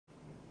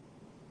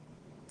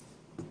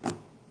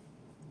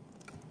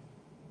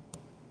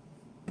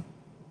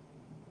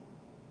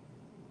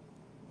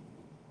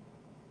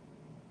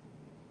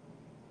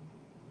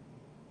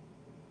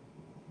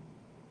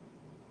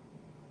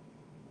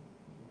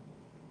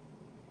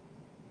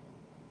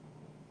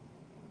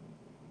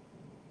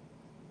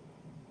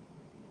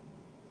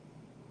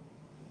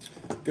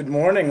Good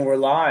morning, we're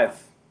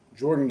live.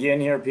 Jordan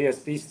Ginn here,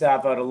 PSP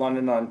staff out of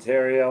London,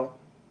 Ontario,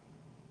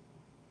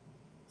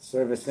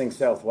 servicing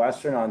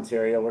Southwestern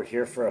Ontario. We're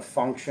here for a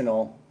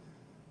functional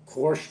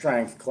core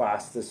strength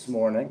class this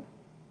morning.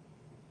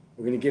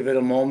 We're going to give it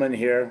a moment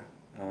here,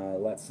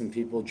 let some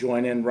people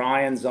join in.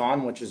 Ryan's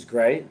on, which is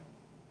great.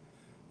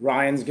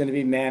 Ryan's going to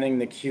be manning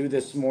the queue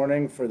this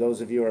morning for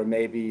those of you who are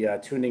maybe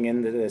tuning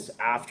into this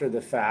after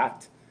the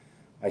fact.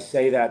 I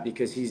say that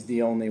because he's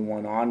the only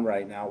one on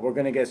right now. We're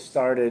going to get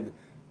started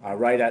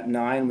right at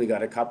 9. We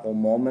got a couple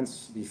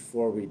moments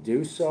before we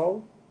do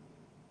so.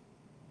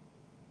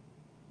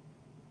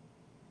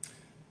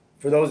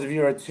 For those of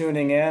you who are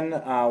tuning in,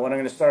 what I'm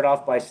going to start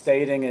off by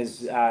stating is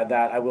that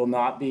I will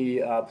not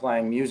be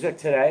playing music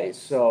today.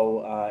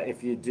 So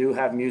if you do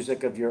have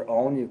music of your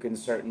own, you can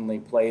certainly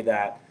play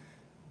that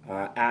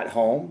at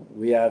home.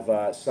 We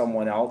have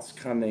someone else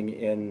coming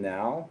in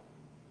now.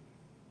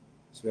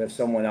 So we have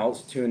someone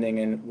else tuning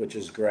in, which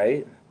is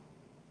great.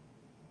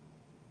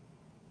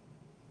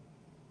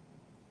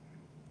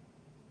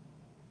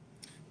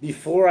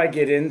 Before I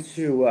get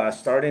into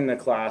starting the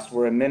class,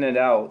 we're a minute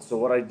out. So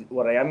what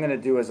I am going to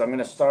do is I'm going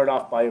to start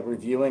off by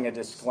reviewing a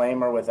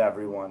disclaimer with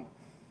everyone.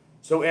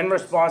 So in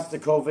response to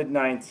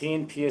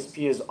COVID-19,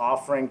 PSP is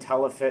offering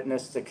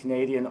telefitness to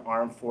Canadian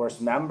Armed Force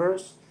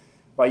members.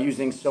 By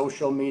using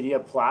social media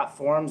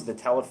platforms, the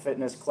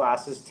telefitness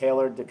classes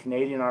tailored to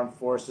Canadian Armed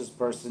Forces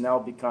personnel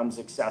becomes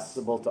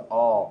accessible to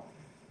all.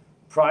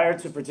 Prior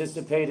to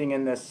participating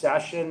in this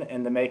session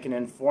and to make an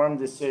informed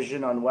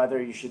decision on whether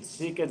you should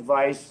seek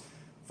advice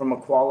from a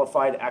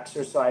qualified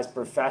exercise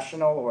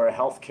professional or a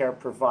healthcare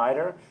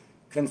provider,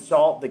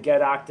 consult the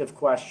Get Active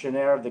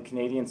questionnaire of the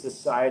Canadian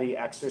Society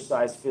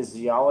Exercise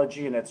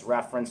Physiology and its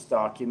reference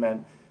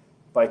document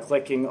by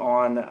clicking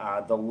on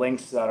the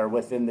links that are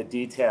within the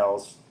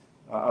details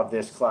of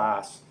this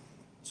class.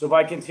 So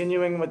by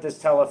continuing with this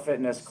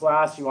telefitness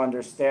class, you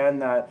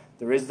understand that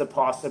there is the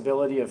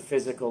possibility of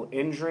physical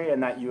injury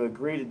and that you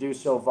agree to do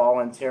so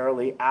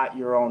voluntarily at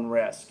your own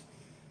risk.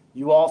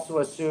 You also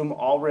assume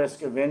all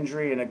risk of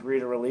injury and agree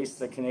to release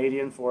the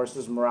Canadian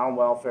Forces Morale and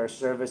Welfare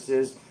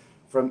Services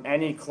from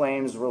any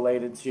claims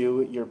related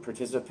to your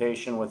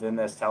participation within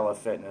this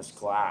telefitness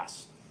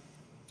class.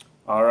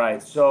 All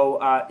right,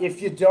 so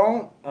if you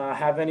don't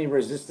have any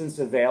resistance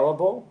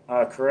available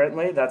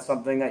currently, that's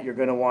something that you're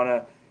going to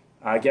want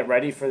to get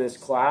ready for this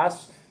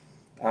class.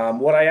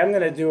 What I am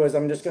going to do is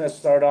I'm just going to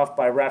start off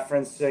by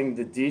referencing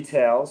the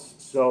details.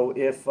 So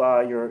if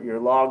you're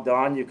logged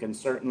on, you can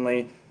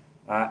certainly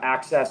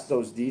access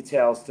those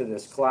details to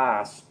this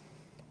class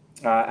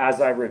as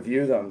I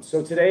review them.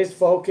 So today's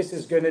focus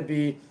is going to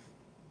be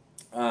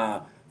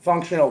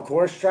functional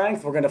core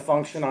strength. We're going to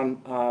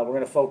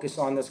focus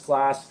on this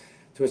class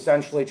to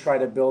essentially try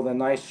to build a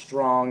nice,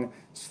 strong,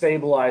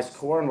 stabilized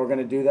core. And we're going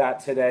to do that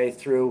today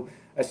through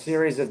a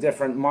series of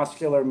different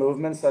muscular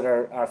movements that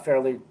are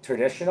fairly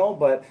traditional,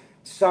 but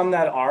some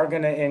that are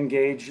going to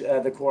engage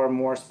the core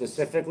more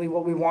specifically.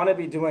 What we want to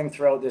be doing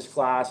throughout this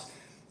class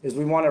is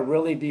we want to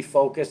really be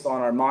focused on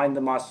our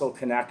mind-to-muscle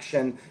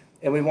connection,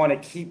 and we want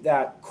to keep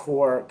that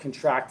core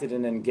contracted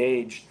and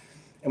engaged.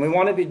 And we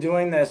want to be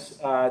doing this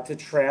to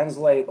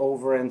translate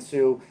over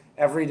into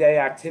everyday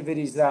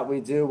activities that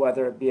we do,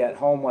 whether it be at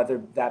home, whether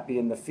that be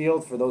in the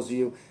field. For those of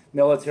you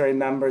military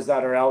members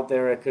that are out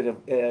there, it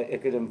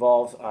could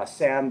involve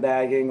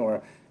sandbagging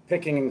or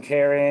picking and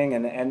carrying,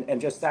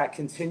 and just that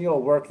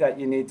continual work that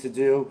you need to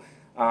do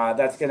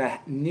that's going to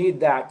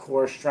need that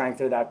core strength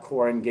or that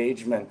core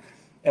engagement.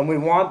 And we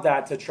want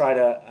that to try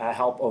to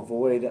help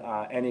avoid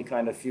any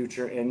kind of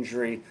future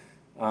injury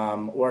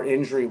or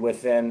injury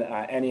within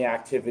any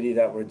activity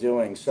that we're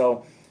doing.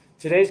 So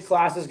today's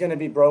class is going to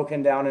be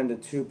broken down into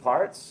 2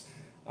 parts.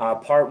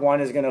 Part 1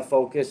 is going to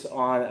focus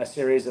on a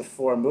series of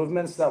 4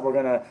 movements that we're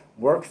going to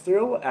work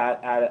through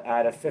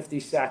at a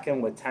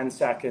 50-second with 10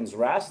 seconds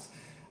rest.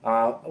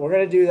 We're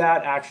going to do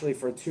that actually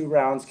for 2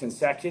 rounds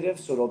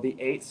consecutive, so it'll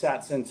be 8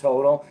 sets in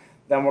total.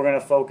 Then we're going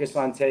to focus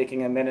on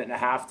taking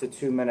 1.5 to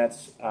 2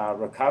 minutes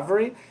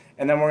recovery,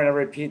 and then we're going to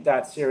repeat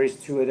that series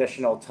 2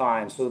 additional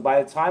times. So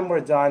by the time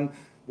we're done,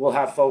 we'll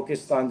have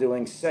focused on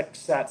doing 6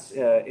 sets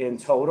in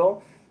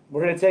total.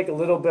 We're going to take a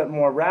little bit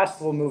more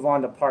rest. We'll move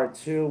on to part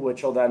 2,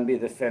 which will then be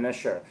the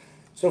finisher.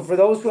 So for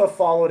those who have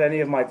followed any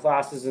of my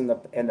classes in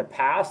the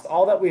past,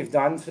 all that we've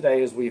done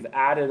today is we've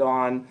added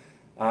on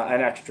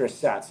an extra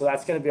set. So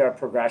that's going to be our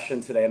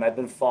progression today. And I've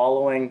been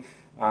following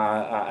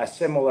a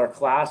similar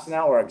class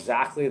now, or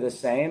exactly the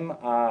same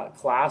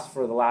class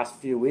for the last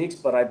few weeks,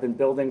 but I've been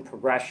building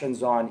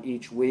progressions on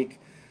each week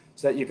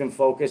so that you can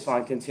focus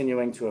on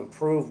continuing to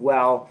improve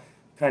well,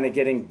 kind of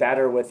getting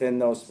better within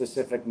those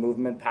specific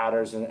movement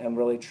patterns and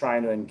really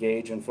trying to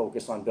engage and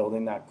focus on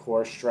building that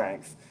core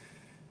strength.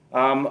 A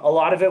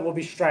lot of it will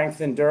be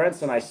strength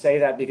endurance, and I say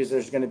that because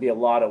there's going to be a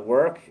lot of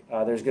work.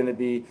 There's going to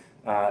be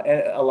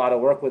a lot of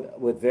work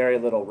with very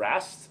little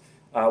rest.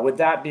 With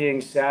that being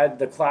said,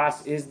 the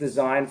class is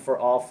designed for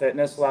all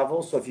fitness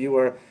levels. So if you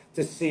were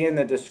to see in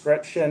the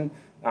description,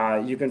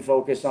 you can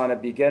focus on a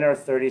beginner,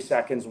 30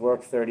 seconds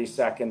work, 30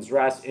 seconds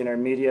rest,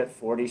 intermediate,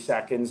 40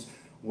 seconds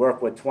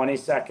work with 20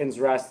 seconds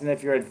rest. And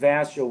if you're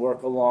advanced, you'll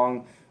work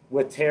along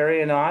with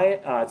Terry and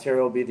I.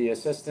 Terry will be the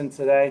assistant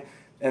today,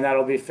 and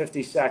that'll be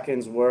 50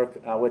 seconds work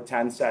with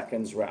 10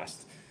 seconds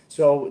rest.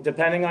 So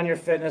depending on your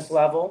fitness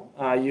level,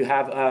 you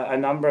have a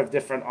number of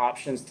different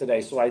options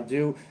today. So I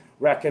do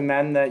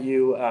recommend that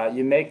you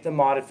make the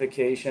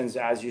modifications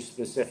as you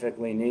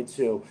specifically need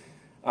to.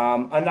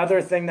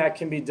 Another thing that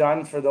can be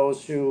done for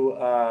those who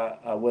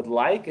would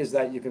like is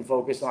that you can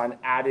focus on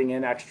adding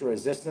in extra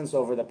resistance.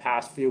 Over the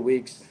past few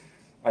weeks,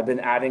 I've been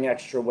adding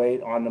extra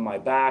weight onto my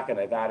back, and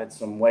I've added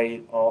some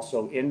weight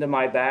also into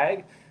my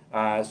bag.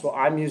 So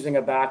I'm using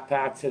a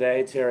backpack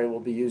today. Terry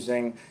will be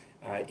using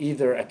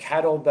either a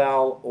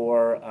kettlebell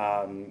or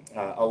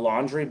a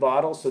laundry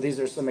bottle. So these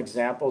are some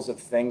examples of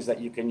things that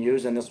you can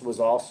use, and this was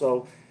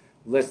also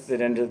listed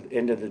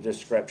into the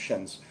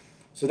descriptions.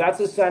 So that's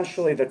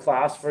essentially the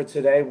class for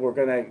today. We're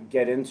going to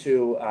get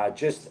into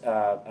just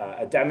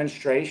a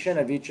demonstration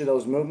of each of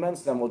those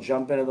movements, then we'll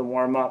jump into the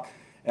warm-up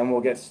and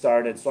we'll get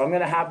started. So I'm going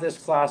to have this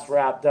class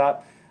wrapped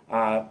up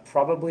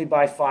probably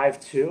by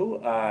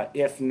 5:02,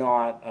 if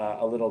not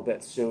a little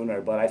bit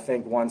sooner. But I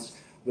think once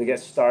we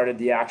get started,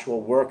 the actual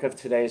work of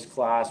today's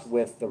class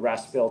with the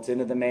rest built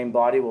into the main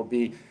body will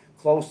be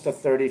close to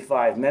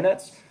 35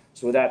 minutes.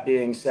 So with that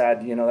being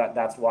said,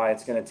 that's why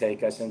it's going to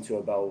take us into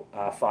about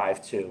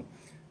 5:02.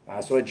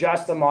 So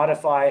adjust and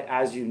modify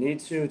as you need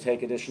to,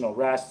 take additional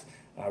rest,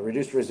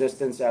 reduce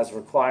resistance as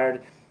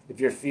required. If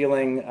you're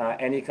feeling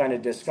any kind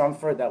of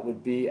discomfort that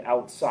would be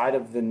outside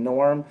of the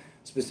norm,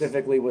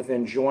 specifically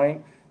within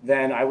joint,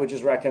 then I would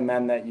just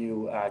recommend that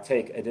you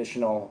take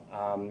additional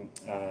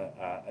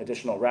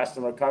rest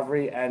and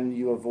recovery, and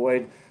you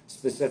avoid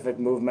specific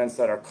movements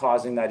that are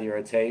causing that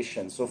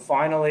irritation. So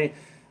finally,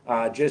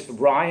 just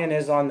Ryan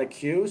is on the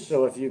queue,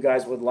 so if you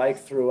guys would like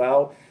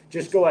throughout,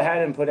 just go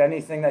ahead and put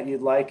anything that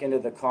you'd like into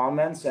the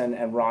comments,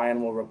 and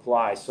Ryan will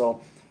reply. So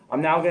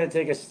I'm now going to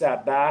take a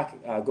step back,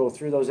 go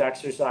through those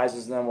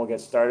exercises, and then we'll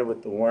get started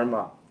with the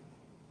warm-up.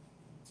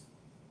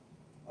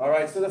 All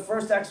right, so the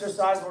first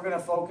exercise we're going to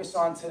focus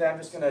on today, I'm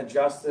just going to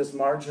adjust this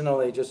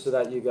marginally just so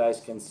that you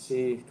guys can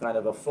see kind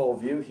of a full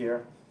view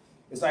here,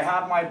 is I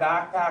have my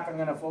backpack. I'm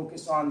going to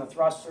focus on the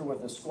thruster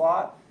with the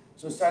squat.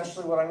 So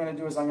essentially what I'm going to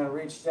do is I'm going to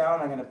reach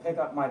down, I'm going to pick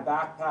up my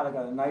backpack. I've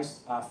got a nice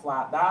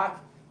flat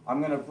back. I'm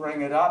going to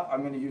bring it up.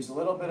 I'm going to use a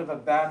little bit of a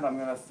bend. I'm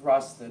going to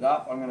thrust it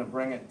up. I'm going to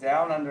bring it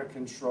down under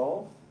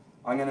control.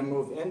 I'm going to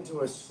move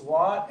into a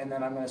squat, and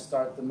then I'm going to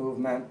start the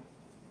movement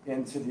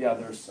into the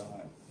other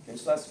side. Okay,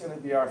 so that's going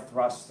to be our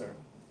thruster.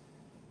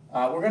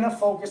 We're going to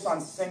focus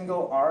on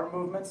single arm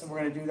movements, and we're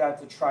going to do that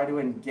to try to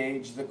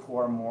engage the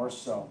core more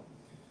so.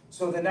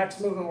 So the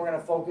next movement we're going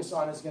to focus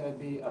on is going to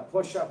be a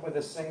push-up with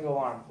a single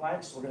arm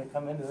plank. So we're going to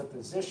come into the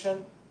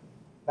position.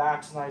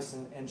 Back's nice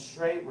and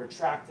straight,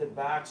 retracted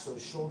back, so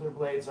shoulder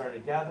blades are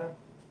together.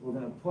 We're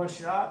going to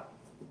push up,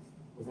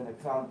 we're going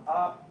to come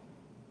up,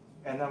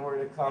 and then we're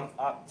going to come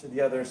up to the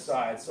other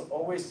side. So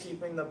always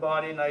keeping the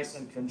body nice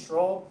and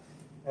control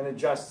and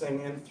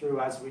adjusting in through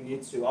as we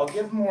need to. I'll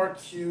give more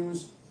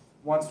cues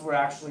once we're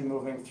actually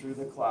moving through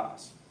the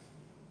class.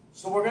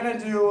 So we're going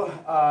to do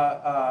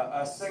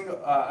a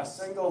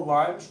single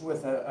lunge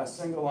with a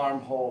single arm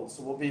hold.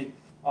 So we'll be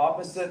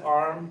opposite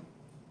arm,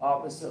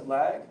 opposite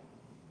leg.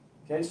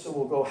 Okay, so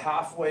we'll go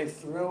halfway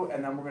through,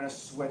 and then we're going to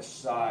switch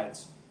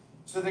sides.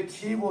 So the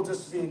key will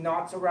just be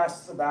not to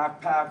rest the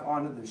backpack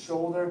onto the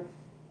shoulder.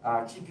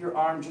 Keep your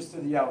arm just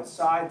to the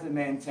outside to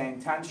maintain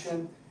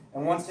tension.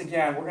 And once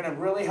again, we're going to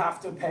really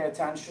have to pay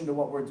attention to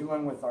what we're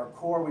doing with our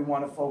core. We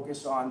want to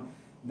focus on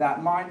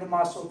that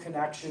mind-to-muscle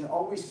connection.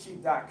 Always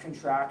keep that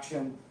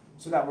contraction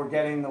so that we're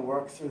getting the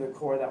work through the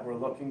core that we're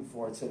looking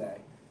for today.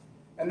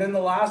 And then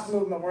the last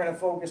movement we're going to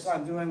focus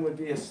on doing would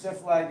be a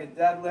stiff-legged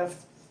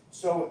deadlift.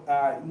 So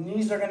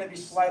knees are going to be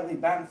slightly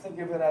bent. Think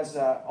of it as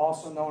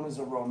also known as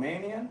a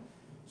Romanian.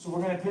 So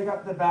we're going to pick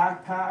up the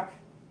backpack.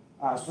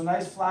 So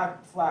nice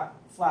flat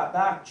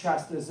back,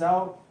 chest is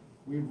out.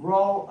 We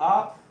roll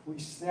up, we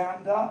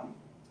stand up,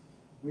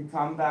 we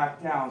come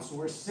back down. So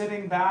we're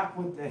sitting back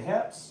with the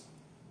hips.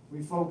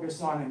 We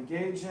focus on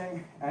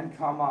engaging and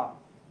come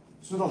up.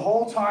 So the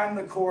whole time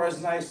the core is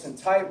nice and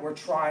tight. We're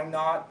trying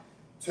not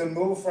to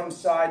move from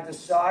side to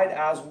side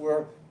as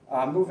we're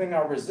moving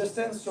our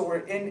resistance, so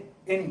we're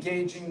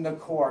engaging the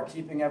core,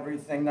 keeping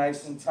everything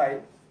nice and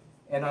tight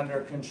and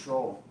under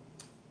control.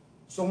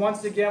 So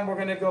once again, we're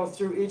going to go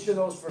through each of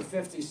those for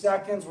 50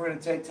 seconds. We're going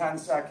to take 10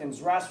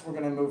 seconds rest. We're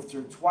going to move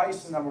through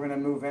twice, and then we're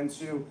going to move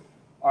into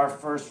our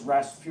first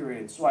rest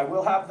period. So I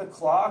will have the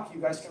clock.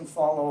 You guys can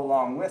follow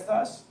along with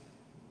us.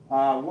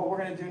 What we're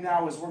going to do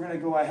now is we're going to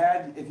go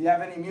ahead. If you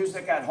have any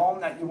music at home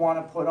that you want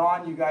to put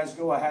on, you guys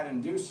go ahead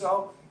and do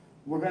so.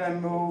 We're going to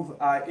move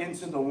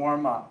into the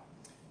warm-up.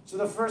 So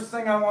the first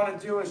thing I want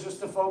to do is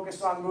just to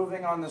focus on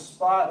moving on the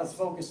spot. Let's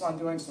focus on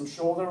doing some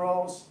shoulder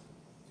rolls.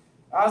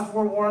 As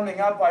we're warming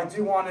up, I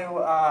do want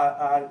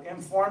to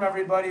inform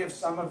everybody of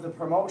some of the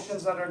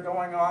promotions that are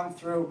going on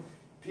through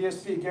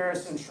PSP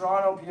Garrison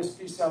Toronto,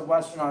 PSP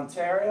Southwestern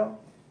Ontario.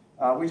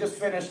 We just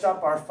finished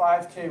up our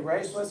 5K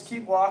race. Let's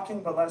keep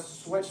walking, but let's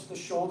switch the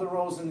shoulder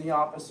rolls in the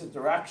opposite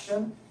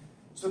direction.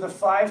 So the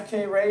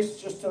 5K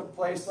race just took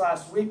place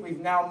last week. We've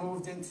now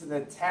moved into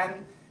the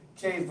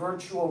 10K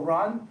virtual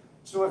run.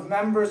 So if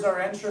members are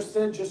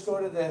interested, just go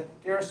to the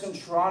Garrison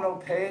Toronto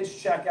page,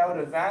 check out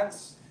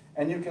events,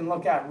 and you can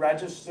look at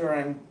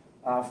registering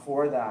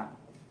for that.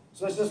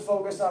 So let's just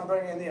focus on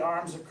bringing the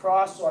arms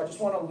across. So I just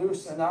want to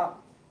loosen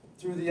up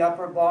through the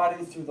upper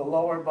body, through the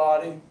lower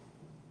body.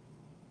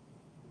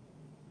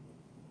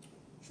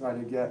 Try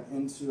to get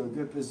into a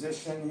good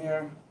position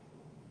here.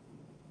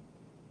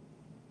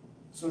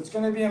 So it's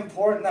going to be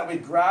important that we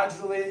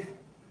gradually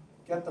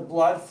get the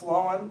blood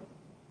flowing.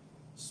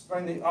 Just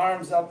bring the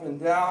arms up and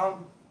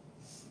down.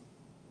 So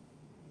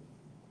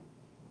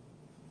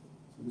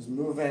just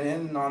moving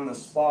in on the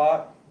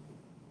spot.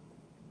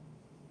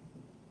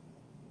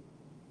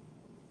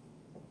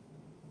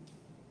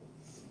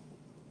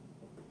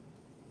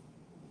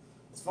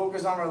 Let's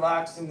focus on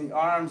relaxing the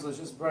arms. Let's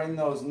just bring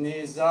those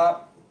knees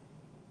up.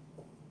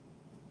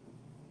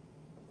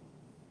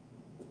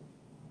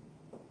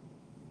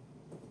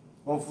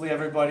 Hopefully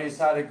everybody's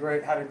had a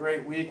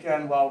great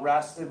weekend, well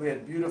rested. We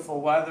had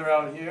beautiful weather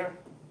out here.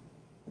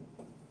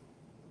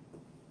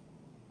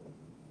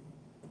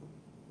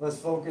 Let's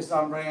focus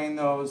on bringing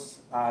those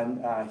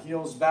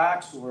heels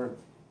back. So we're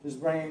just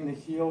bringing the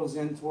heels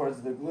in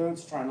towards the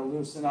glutes, trying to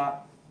loosen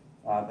up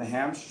the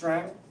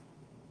hamstring.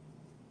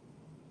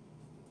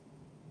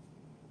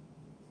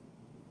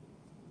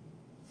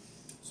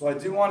 So I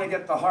do want to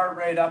get the heart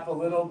rate up a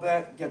little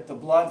bit, get the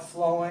blood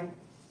flowing.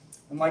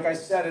 And like I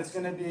said, it's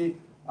going to be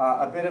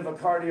a bit of a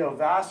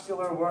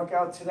cardiovascular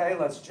workout today.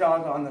 Let's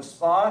jog on the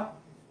spot.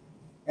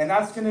 And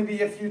that's going to be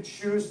if you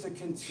choose to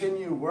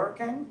continue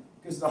working,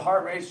 because the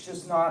heart rate's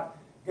just not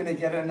going to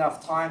get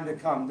enough time to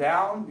come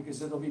down,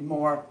 because it'll be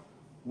more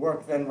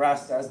work than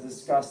rest, as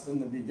discussed in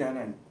the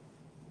beginning.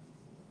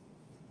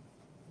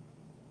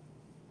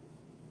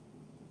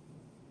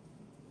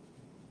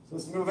 So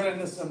let's move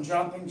into some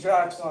jumping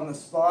jacks on the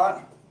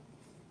spot.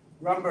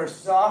 Remember,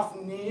 soft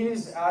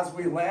knees as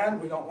we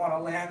land. We don't want to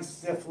land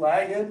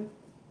stiff-legged.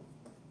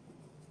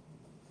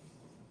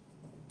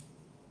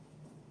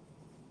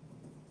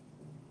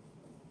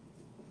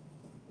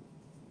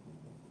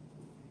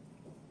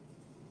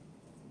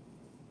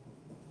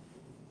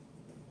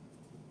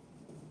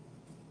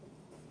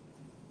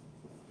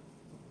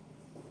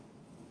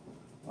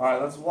 All right,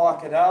 let's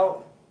walk it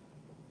out.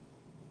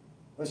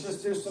 Let's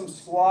just do some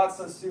squats.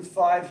 Let's do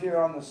 5 here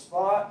on the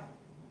spot.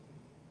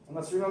 And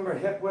let's remember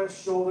hip width,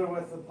 shoulder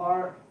width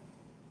apart.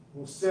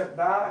 We'll sit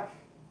back.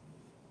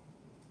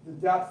 The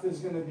depth is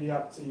going to be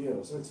up to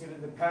you. So it's going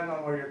to depend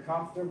on where you're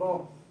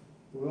comfortable.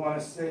 We want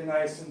to stay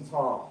nice and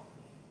tall.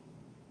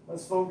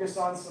 Let's focus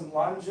on some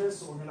lunges.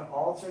 So we're going to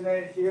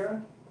alternate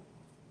here.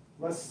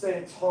 Let's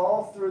stay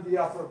tall through the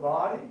upper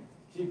body,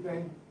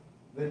 keeping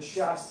the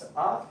chest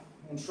up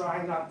and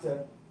trying not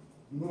to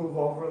move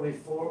overly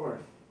forward.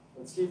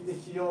 Let's keep the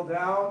heel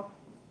down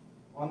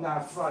on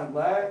that front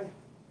leg.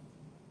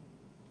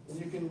 And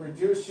you can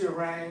reduce your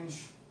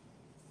range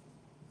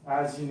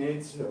as you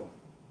need to.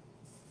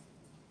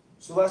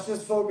 So let's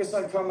just focus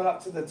on coming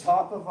up to the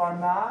top of our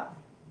mat.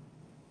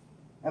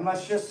 And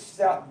let's just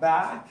step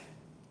back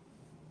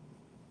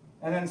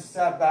and then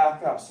step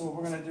back up. So what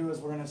we're going to do is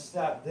we're going to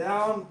step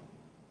down,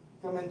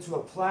 come into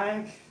a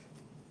plank.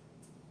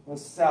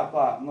 Let's step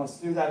up. And let's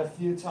do that a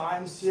few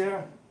times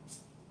here.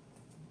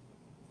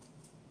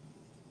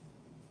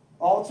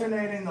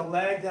 Alternating the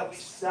leg that we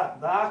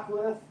step back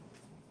with.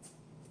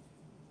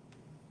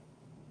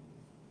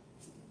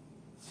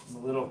 I'm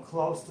a little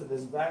close to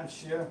this bench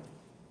here.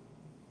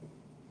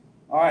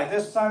 All right,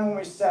 this time when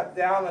we step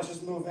down, let's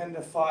just move into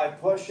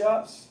 5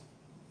 push-ups.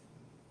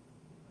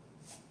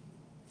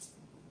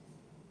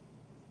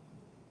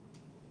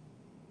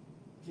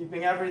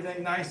 Keeping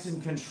everything nice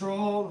and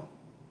controlled.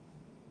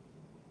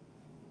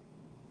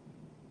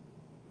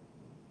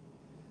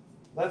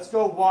 Let's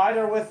go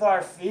wider with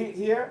our feet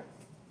here.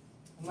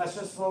 And let's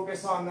just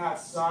focus on that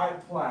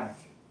side plank.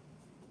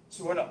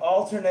 So we're going to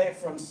alternate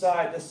from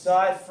side to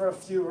side for a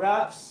few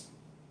reps.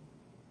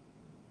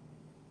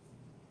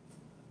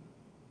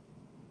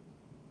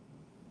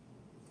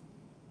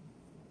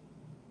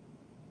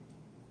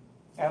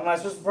 And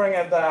let's just bring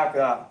it back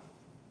up.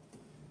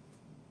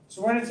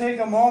 So we're going to take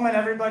a moment.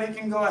 Everybody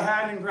can go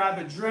ahead and grab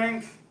a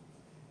drink.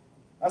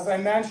 As I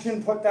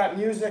mentioned, put that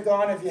music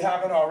on if you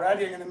haven't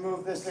already. I'm going to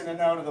move this in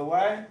and out of the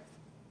way.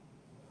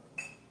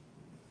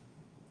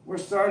 We're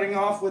starting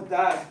off with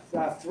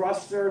that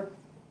thruster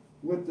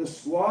with the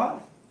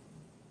squat.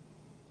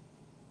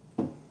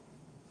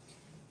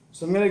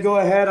 So I'm going to go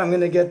ahead. I'm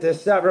going to get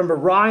this set. Remember,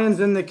 Ryan's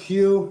in the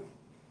queue.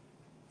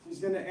 He's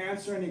going to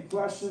answer any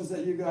questions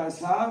that you guys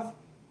have.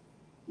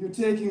 You're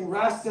taking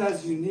rest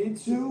as you need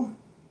to.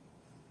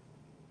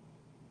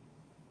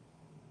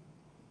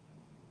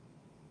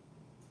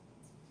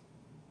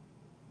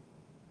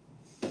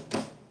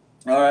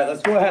 All right,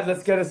 let's go ahead.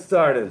 Let's get it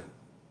started.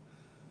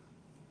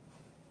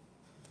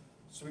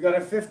 So we got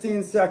a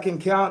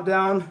 15-second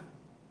countdown.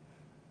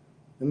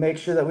 And make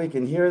sure that we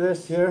can hear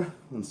this here.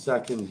 1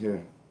 second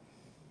here.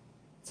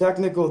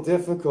 Technical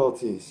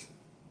difficulties.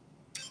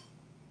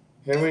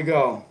 Here we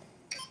go.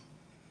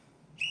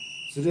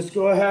 So just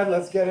go ahead,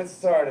 let's get it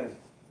started.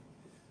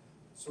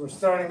 So we're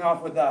starting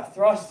off with that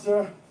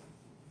thruster.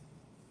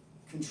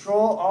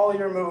 Control all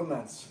your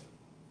movements.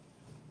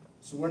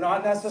 So we're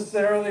not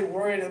necessarily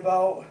worried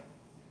about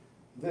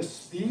the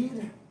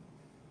speed.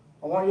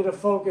 I want you to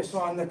focus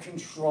on the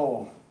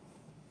control.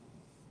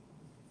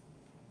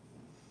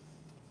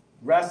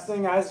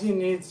 Resting as you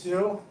need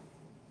to.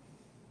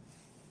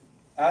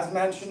 As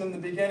mentioned in the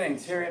beginning,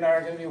 Terry and I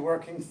are going to be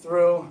working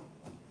through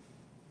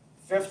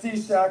 50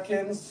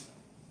 seconds,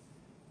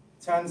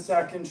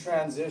 10-second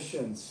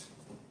transitions.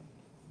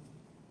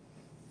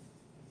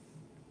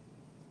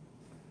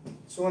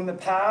 So in the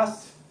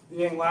past,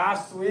 being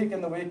last week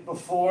and the week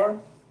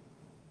before,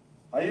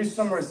 I used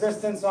some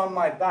resistance on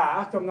my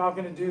back. I'm not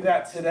going to do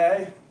that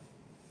today.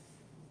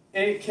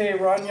 8K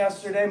run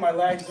yesterday. My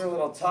legs are a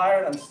little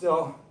tired. I'm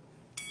still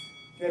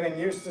getting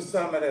used to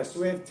some of this. So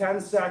we have 10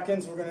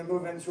 seconds. We're going to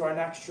move into our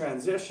next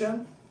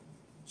transition.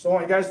 So I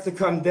want you guys to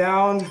come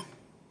down.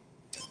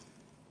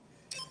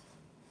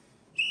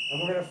 And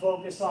we're going to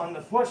focus on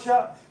the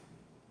push-up.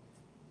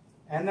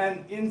 And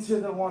then into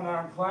the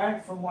one-arm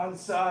plank from one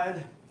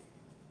side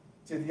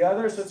to the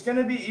other. So it's going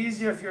to be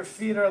easier if your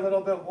feet are a little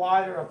bit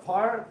wider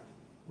apart.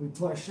 We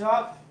push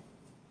up.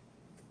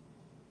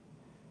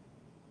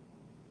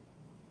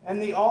 And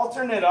the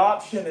alternate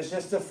option is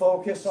just to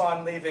focus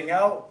on leaving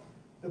out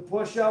the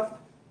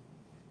push-up.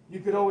 You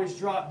could always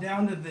drop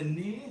down to the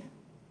knee.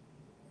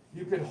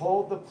 You could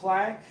hold the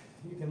plank.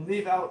 You can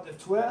leave out the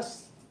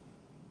twist.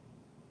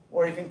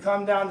 Or you can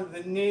come down to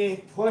the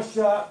knee, push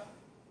up,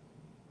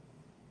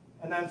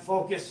 and then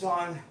focus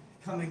on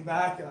coming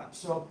back up.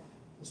 So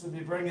this would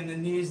be bringing the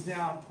knees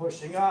down,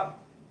 pushing up,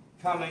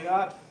 coming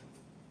up,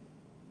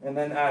 and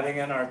then adding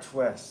in our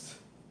twist.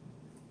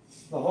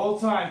 The whole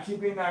time,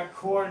 keeping that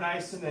core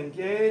nice and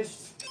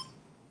engaged.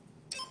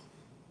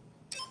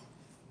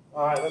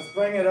 All right, let's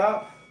bring it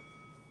up.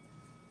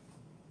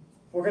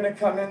 We're going to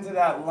come into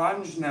that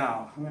lunge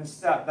now. I'm going to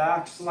step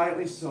back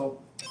slightly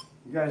so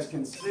you guys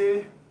can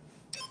see.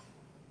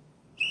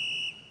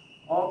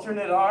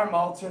 Alternate arm,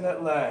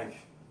 alternate leg.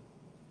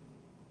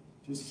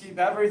 Just keep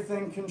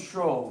everything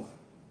controlled.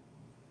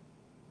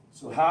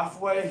 So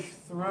halfway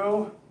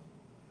through,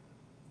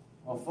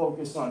 I'll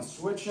focus on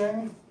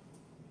switching.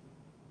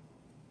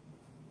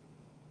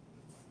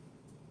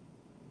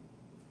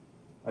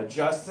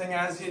 Adjusting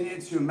as you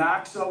need to.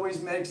 Max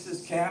always makes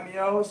his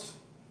cameos.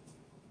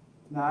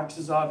 Max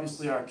is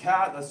obviously our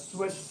cat. Let's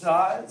switch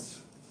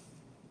sides.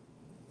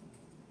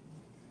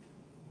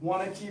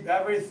 Want to keep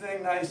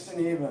everything nice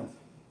and even.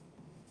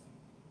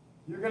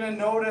 You're going to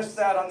notice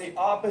that on the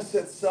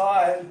opposite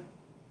side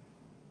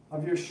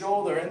of your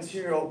shoulder, into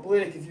your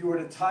oblique, if you were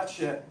to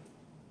touch it,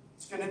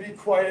 it's going to be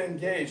quite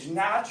engaged.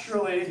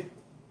 Naturally,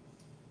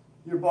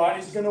 your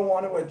body's going to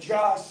want to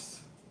adjust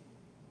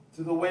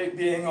to the weight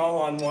being all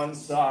on one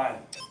side.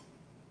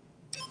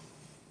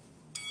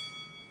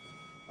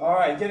 All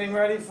right, getting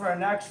ready for our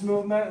next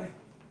movement.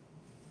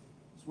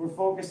 So we're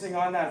focusing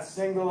on that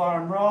single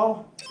arm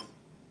row.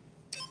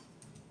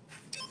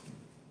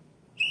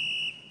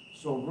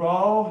 So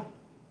row,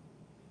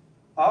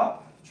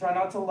 up, try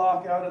not to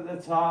lock out at the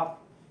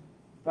top,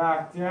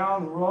 back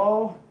down,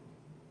 row,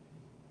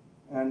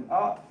 and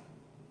up.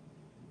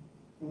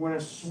 We're going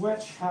to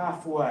switch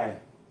halfway.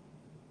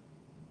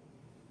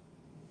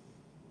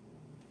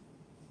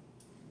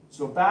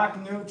 So back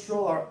neutral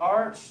or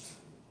arched.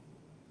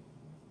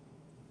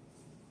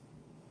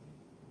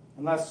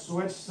 And let's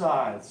switch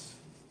sides.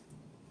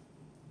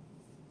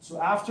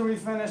 So after we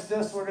finish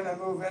this, we're going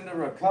to move into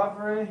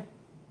recovery.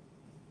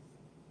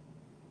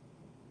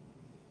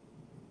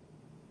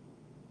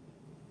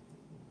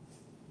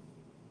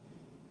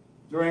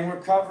 During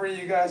recovery,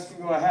 you guys can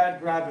go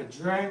ahead, grab a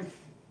drink.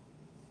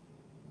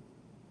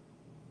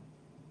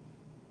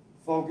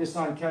 Focus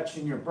on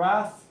catching your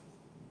breath.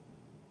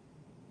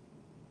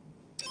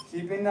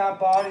 Keeping that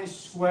body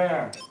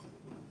square.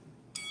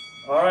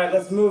 All right,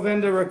 let's move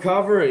into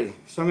recovery.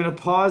 So I'm going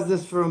to pause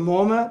this for a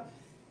moment.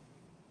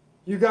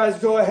 You guys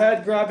go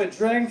ahead, grab a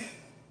drink.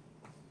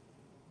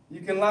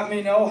 You can let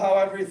me know how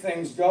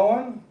everything's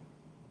going.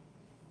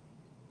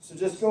 So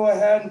just go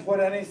ahead and put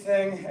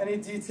anything, any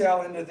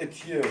detail into the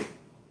queue.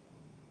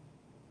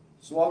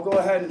 So I'll go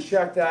ahead and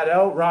check that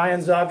out.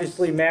 Ryan's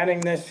obviously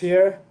manning this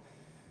here.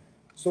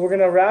 So we're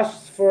going to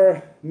rest for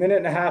a minute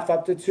and a half,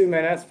 up to 2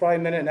 minutes, probably a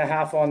minute and a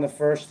half on the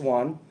first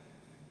one.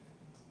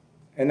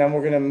 And then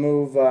we're going to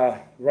move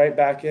right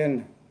back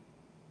in.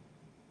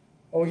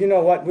 Oh, you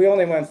know what? We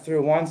only went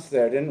through once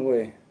there, didn't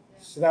we?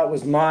 So that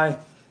was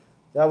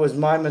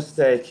my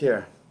mistake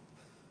here.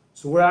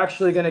 So we're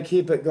actually going to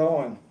keep it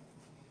going.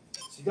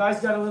 So you guys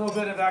got a little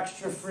bit of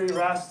extra free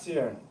rest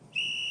here.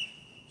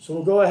 So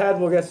we'll go ahead,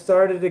 we'll get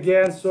started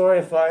again. Sorry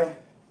if I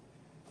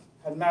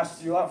had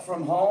messed you up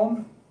from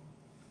home.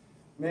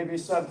 Maybe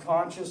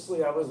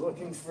subconsciously I was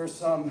looking for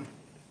some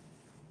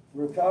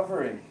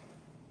recovery.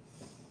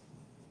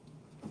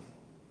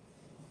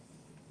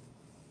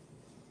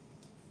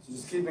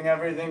 Just keeping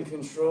everything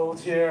controlled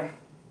here.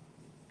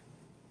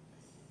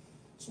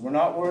 So we're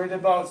not worried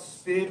about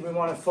speed. We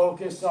want to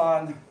focus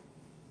on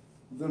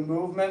the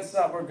movements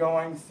that we're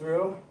going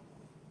through.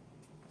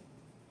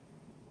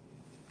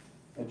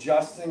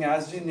 Adjusting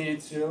as you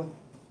need to.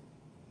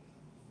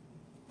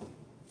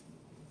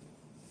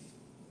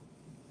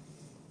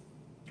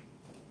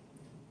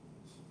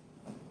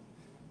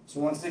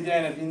 So once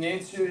again, if you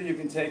need to, you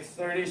can take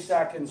 30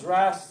 seconds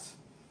rest.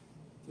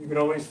 You could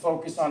always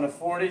focus on a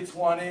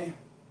 40-20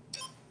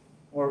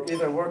 or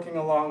either working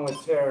along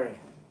with Terry.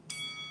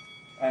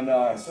 And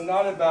so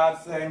not a bad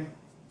thing.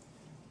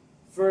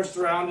 First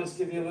round, just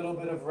give you a little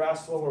bit of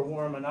rest while we're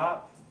warming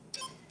up.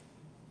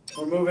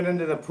 We're moving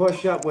into the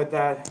push-up with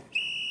that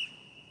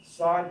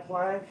side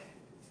plank.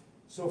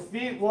 So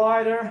feet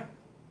wider,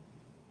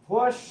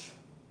 push,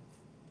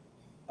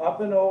 up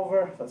and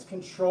over. Let's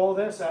control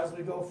this as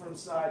we go from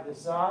side to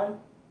side.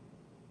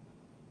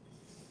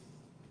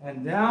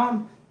 And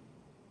down.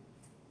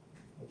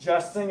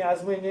 Adjusting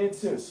as we need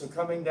to. So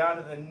coming down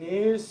to the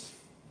knees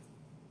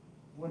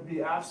would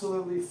be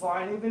absolutely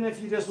fine. Even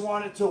if you just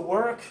wanted to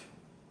work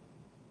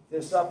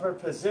this upper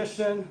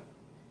position.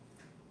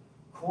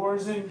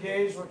 Core's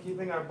engaged. We're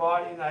keeping our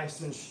body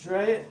nice and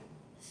straight.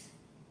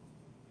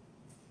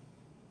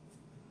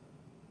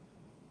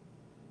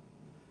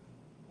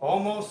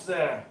 Almost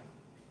there.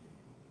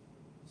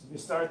 So if you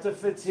start to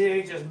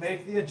fatigue, just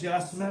make the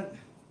adjustment.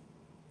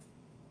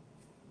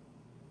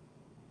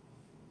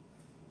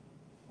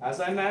 As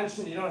I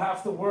mentioned, you don't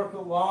have to work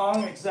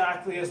along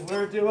exactly as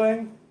we're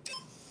doing.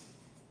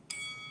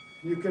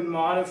 You can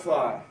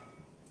modify.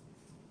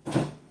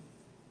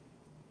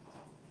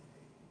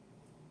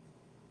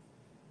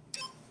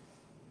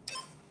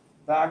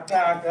 Back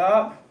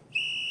up.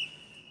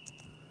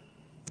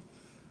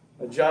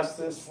 Adjust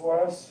this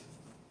for us.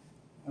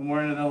 And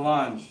we're into the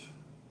lunge.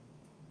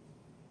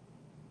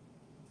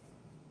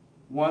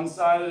 One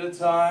side at a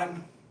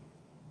time.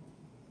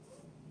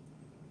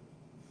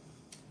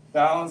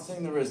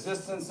 Balancing the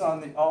resistance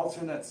on the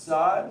alternate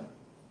side.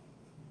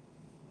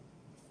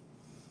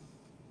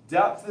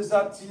 Depth is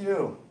up to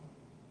you.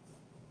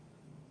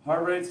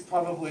 Heart rate's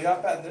probably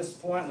up at this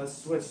point. Let's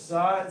switch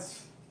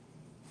sides.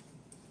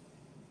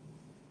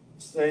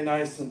 Stay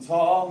nice and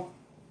tall.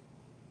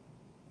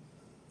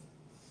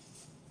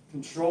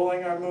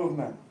 Controlling our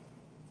movement.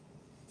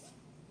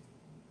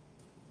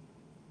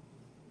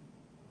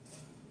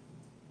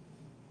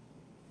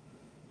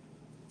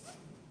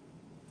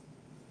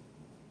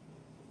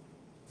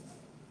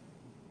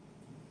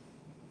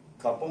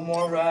 Couple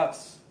more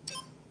reps.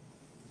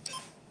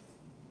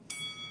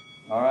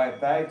 All right,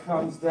 bag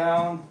comes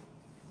down.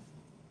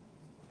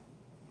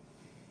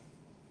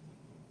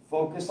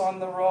 Focus on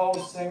the row,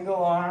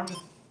 single arm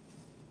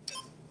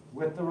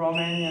with the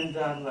Romanian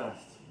deadlift.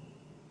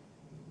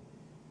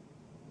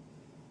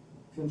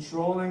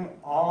 Controlling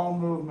all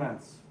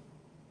movements.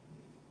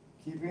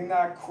 Keeping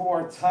that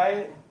core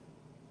tight.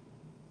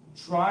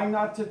 Trying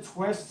not to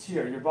twist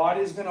here. Your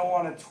body's going to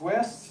want to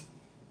twist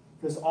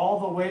because all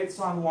the weight's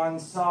on one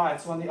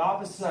side. So on the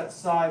opposite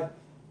side,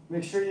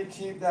 make sure you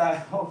keep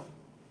that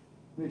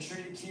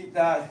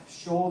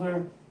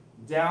shoulder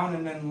down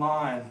and in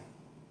line.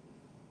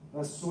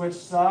 Let's switch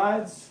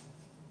sides.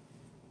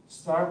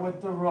 Start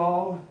with the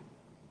row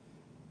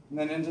and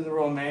then into the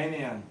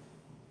Romanian.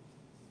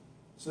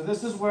 So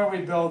this is where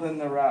we build in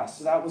the rest.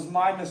 So that was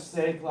my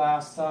mistake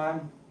last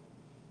time.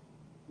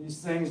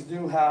 These things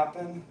do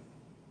happen.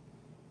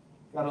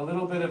 Got a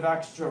little bit of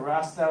extra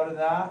rest out of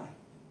that.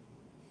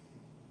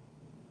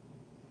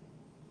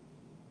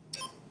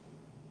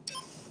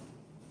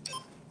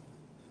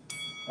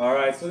 All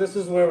right, so this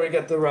is where we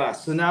get the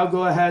rest. So now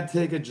go ahead,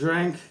 take a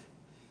drink.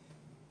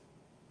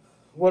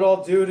 What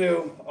I'll do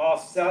to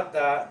offset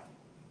that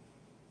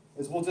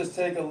is we'll just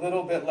take a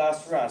little bit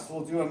less rest.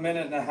 We'll do 1.5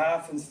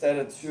 minutes instead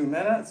of 2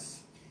 minutes.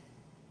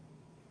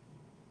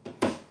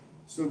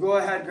 So go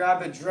ahead,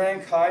 grab a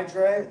drink,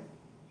 hydrate.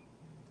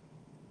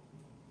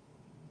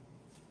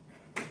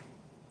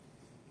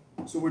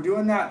 So we're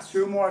doing that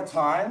 2 more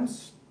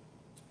times.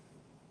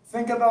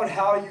 Think about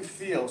how you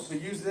feel. So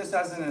use this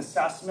as an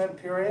assessment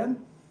period.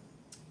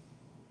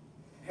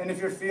 And if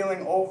you're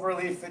feeling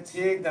overly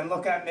fatigued, then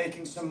look at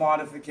making some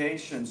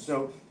modifications.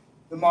 So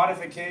the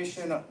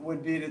modification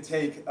would be to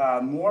take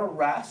more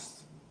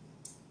rest.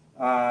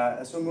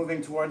 So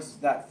moving towards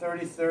that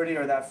 30-30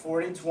 or that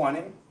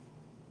 40-20.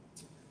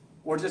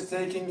 Or just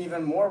taking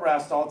even more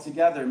rest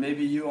altogether.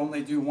 Maybe you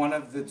only do one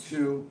of the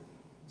 2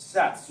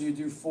 sets. So you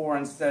do 4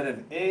 instead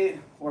of 8.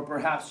 Or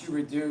perhaps you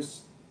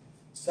reduce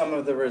some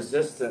of the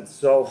resistance.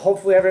 So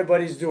hopefully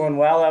everybody's doing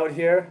well out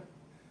here.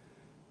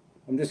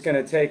 I'm just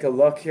going to take a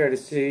look here to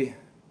see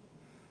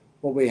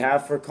what we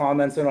have for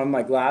comments. And on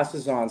my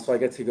glasses on, so I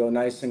get to go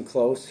nice and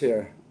close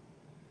here.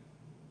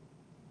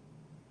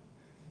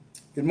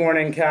 Good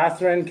morning,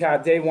 Catherine.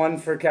 Day 1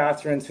 for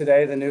Catherine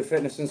today, the new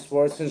fitness and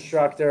sports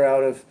instructor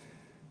out of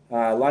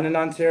London,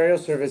 Ontario,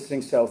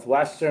 servicing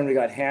Southwestern. We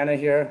got Hannah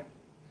here.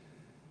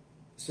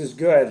 This is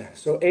good.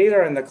 So 8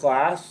 are in the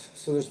class,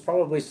 so there's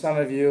probably some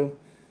of you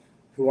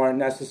who aren't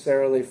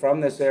necessarily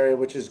from this area,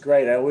 which is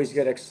great. I always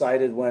get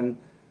excited when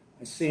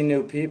I see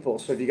new people.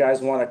 So if you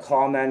guys want to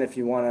comment, if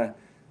you want to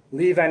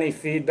leave any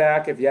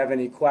feedback, if you have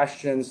any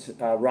questions,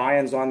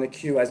 Ryan's on the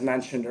queue as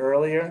mentioned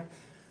earlier.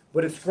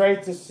 But it's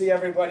great to see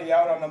everybody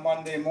out on a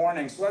Monday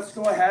morning. So let's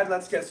go ahead,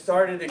 let's get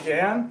started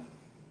again.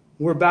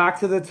 We're back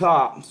to the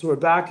top. So we're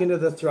back into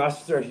the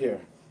thruster here.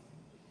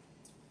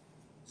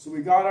 So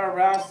we got our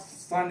rest,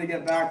 it's time to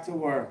get back to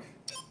work.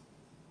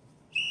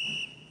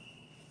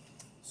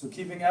 So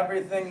keeping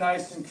everything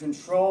nice and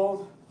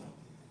controlled.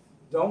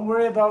 Don't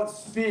worry about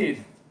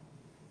speed.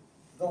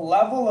 The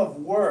level of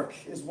work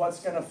is what's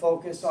going to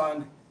focus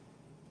on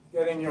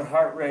getting your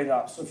heart rate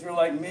up. So if you're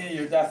like me,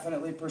 you're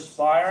definitely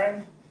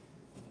perspiring,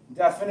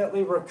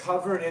 definitely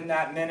recovered in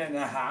that minute and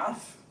a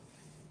half.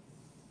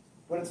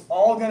 But it's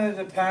all going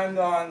to depend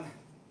on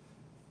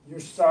your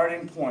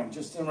starting point,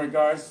 just in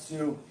regards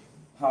to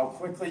how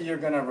quickly you're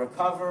going to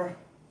recover.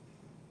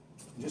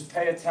 Just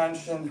pay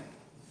attention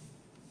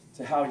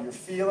to how you're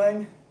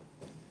feeling.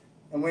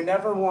 And we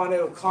never want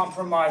to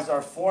compromise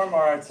our form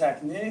or our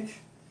technique.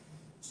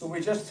 So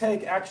we just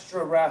take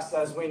extra rest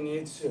as we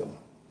need to.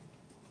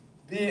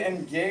 Be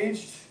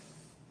engaged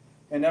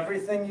in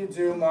everything you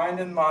do, mind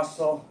and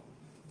muscle.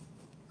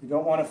 You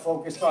don't want to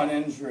focus on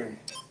injury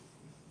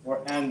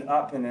or end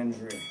up in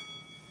injury.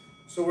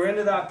 So we're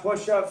into that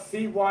push-up,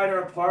 feet wider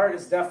apart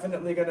is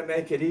definitely going to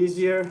make it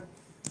easier.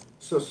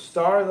 So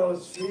star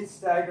those feet,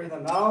 stagger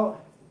them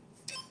out.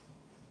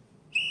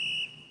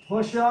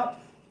 Push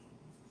up.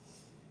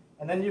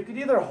 And then you could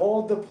either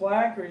hold the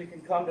plank or you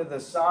can come to the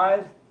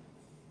side.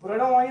 But I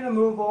don't want you to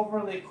move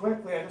overly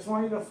quickly. I just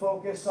want you to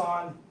focus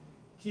on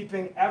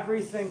keeping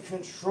everything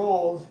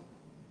controlled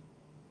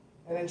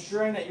and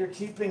ensuring that you're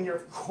keeping your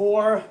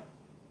core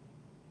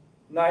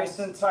nice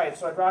and tight.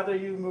 So I'd rather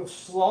you move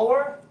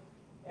slower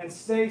and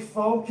stay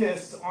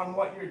focused on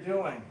what you're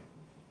doing,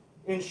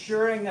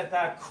 ensuring that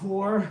that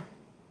core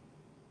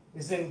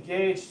is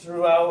engaged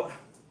throughout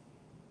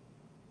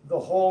the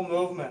whole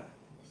movement.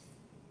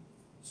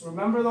 So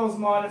remember those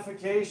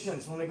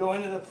modifications. When we go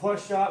into the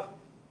push-up,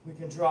 we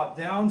can drop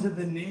down to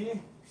the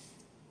knee.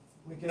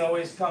 We can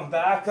always come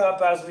back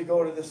up as we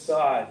go to the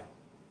side.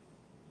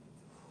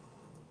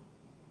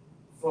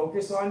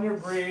 Focus on your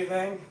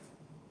breathing.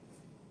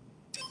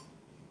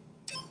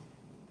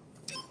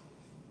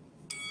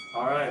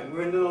 All right,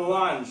 we're into the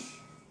lunge.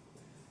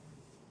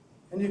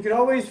 And you can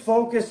always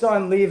focus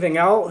on leaving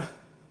out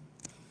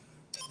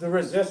the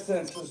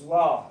resistance as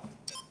well.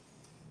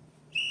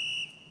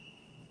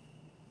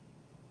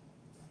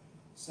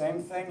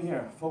 Same thing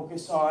here.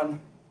 Focus on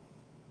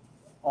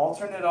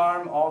alternate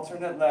arm,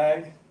 alternate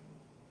leg.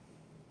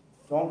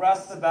 Don't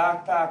rest the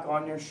backpack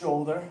on your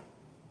shoulder.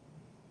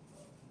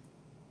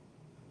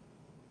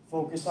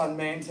 Focus on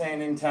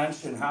maintaining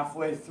tension.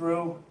 Halfway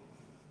through,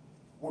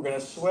 we're going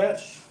to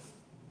switch.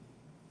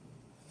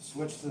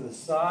 Switch to the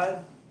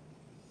side.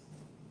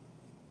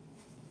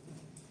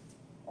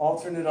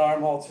 Alternate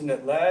arm,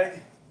 alternate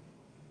leg.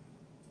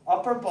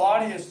 Upper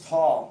body is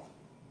tall.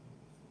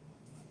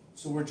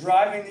 So we're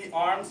driving the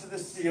arm to the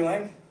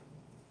ceiling,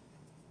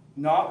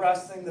 not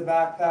resting the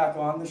backpack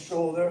on the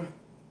shoulder.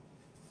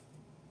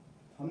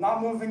 I'm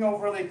not moving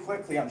overly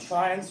quickly. I'm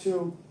trying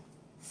to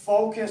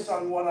focus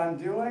on what I'm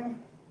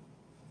doing,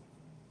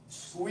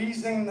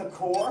 squeezing the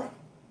core.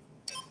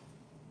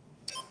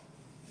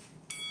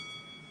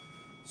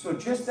 So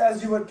just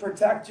as you would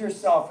protect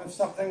yourself if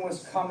something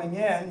was coming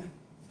in,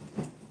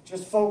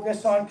 just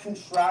focus on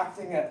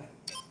contracting it.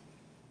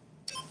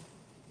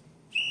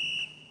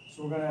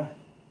 So we're going to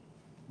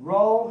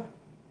row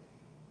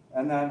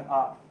and then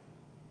up.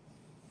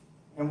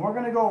 And we're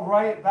going to go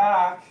right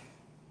back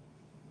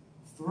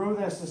through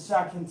this a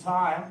second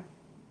time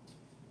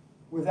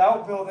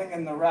without building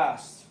in the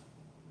rest.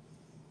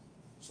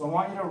 So I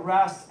want you to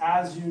rest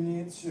as you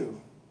need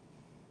to.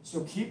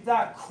 So keep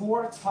that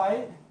core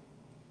tight.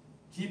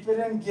 Keep it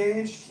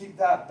engaged. Keep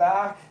that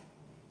back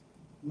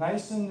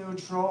nice and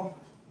neutral.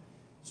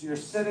 So you're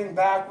sitting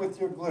back with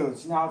your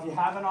glutes. Now, if you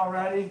haven't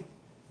already,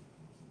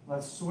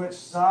 let's switch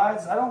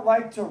sides. I don't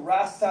like to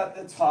rest at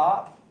the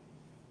top,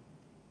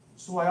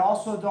 so I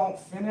also don't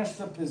finish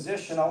the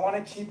position. I want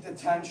to keep the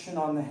tension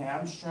on the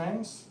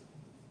hamstrings.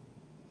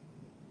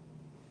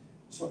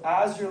 So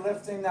as you're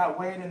lifting that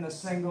weight in the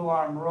single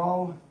arm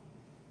row,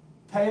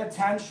 pay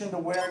attention to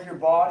where your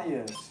body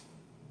is.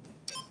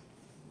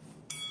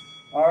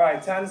 All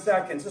right, 10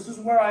 seconds. This is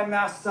where I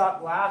messed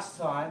up last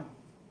time.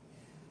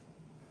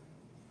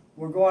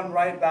 We're going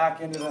right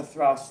back into the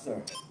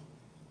thruster.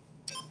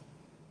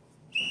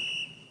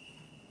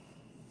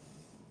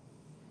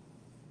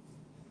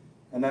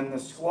 And then the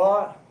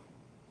squat.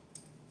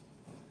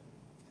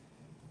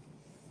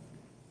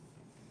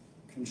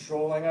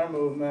 Controlling our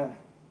movement.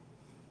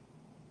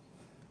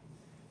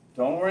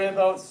 Don't worry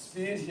about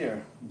speed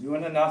here. I'm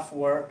doing enough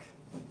work.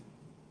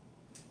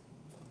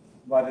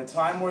 By the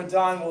time we're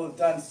done, we'll have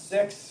done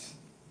 6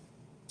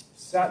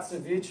 sets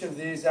of each of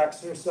these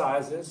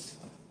exercises.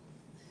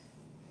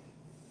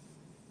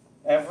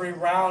 Every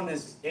round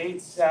is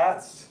 8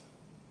 sets.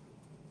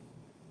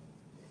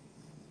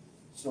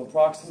 So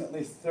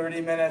approximately 30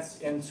 minutes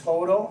in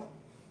total,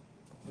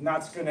 and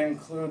that's going to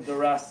include the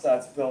rest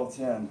that's built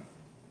in.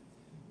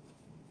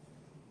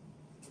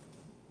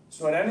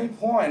 So at any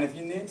point, if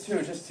you need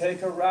to, just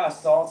take a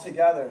rest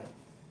altogether.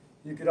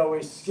 You could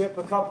always skip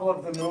a couple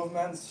of the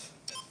movements.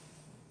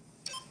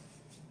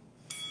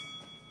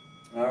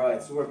 All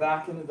right, so we're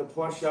back into the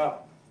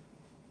push-up.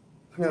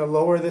 I'm going to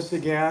lower this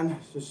again,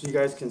 just so you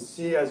guys can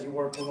see as you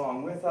work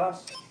along with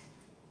us.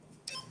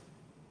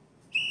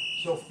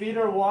 So feet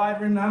are wide,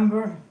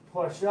 remember,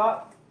 push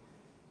up.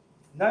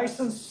 Nice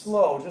and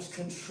slow, just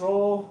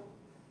control.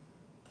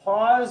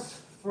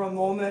 Pause for a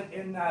moment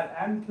in that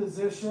end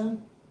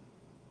position.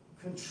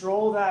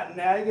 Control that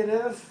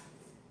negative.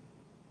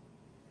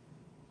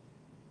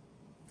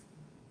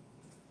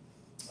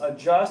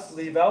 Adjust,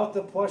 leave out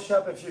the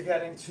push-up if you're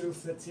getting too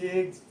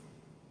fatigued.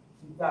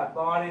 Keep that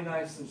body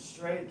nice and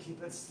straight,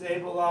 keep it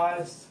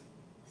stabilized.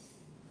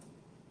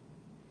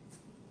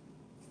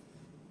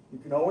 You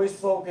can always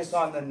focus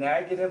on the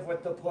negative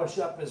with the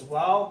push-up as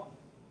well,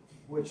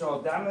 which I'll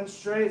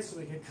demonstrate. So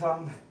we can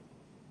come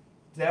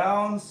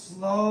down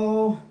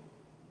slow.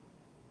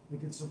 We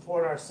can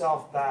support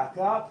ourselves back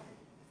up.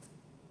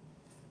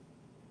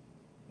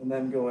 And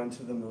then go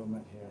into the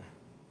movement here.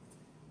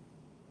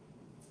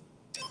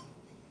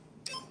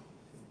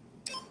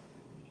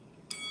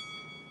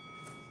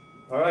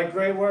 All right,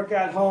 great work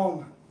at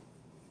home.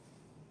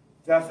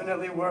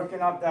 Definitely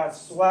working up that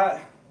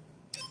sweat.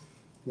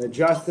 And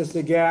adjust this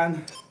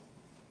again.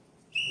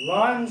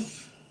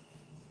 Lunge.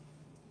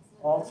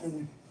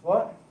 Alternate.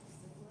 What?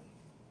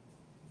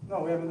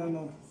 No, we haven't done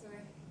no. Sorry.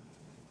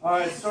 All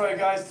right, sorry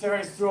guys,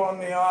 Terry's throwing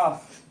me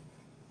off.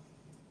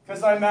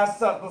 Because I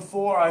messed up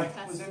before, I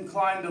was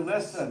inclined to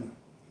listen.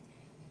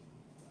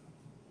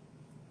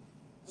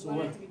 I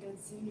wanted it to be done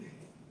sooner.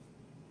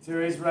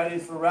 Terry's ready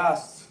for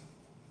rest.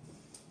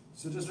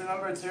 So just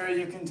remember, Terry,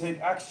 you can take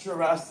extra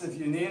rest if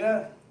you need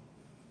it.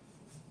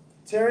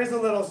 Terry's a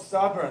little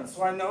stubborn,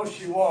 so I know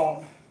she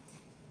won't.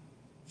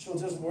 She'll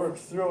just work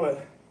through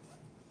it.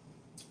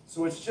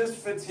 So it's just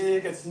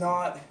fatigue. It's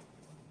not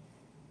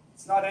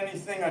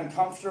anything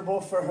uncomfortable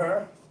for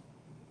her.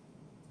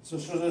 So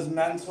she'll just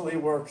mentally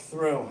work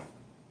through.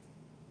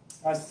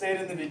 I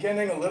stated in the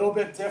beginning, a little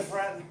bit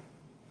different.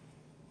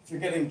 If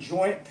you're getting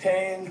joint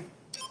pain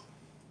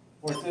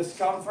or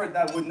discomfort,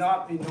 that would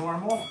not be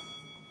normal.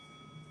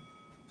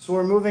 So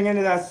we're moving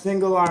into that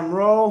single arm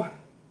row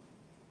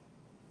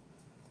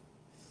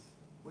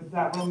with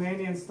that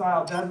Romanian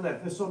style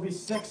deadlift. This will be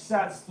 6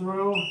 sets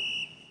through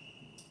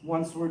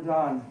once we're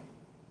done.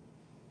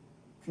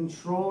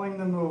 Controlling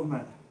the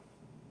movement.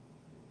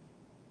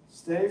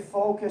 Stay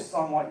focused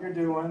on what you're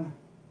doing.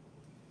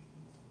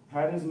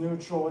 Head is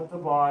neutral with the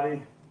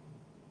body.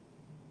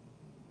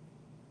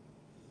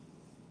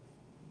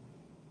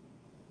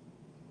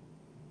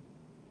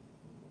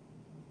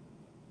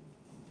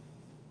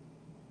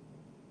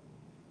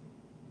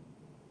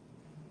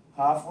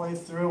 Halfway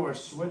through, we're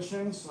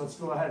switching, so let's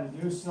go ahead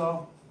and do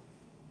so.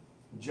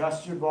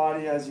 Adjust your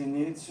body as you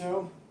need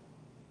to.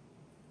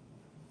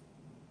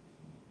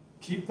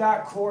 Keep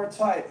that core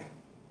tight.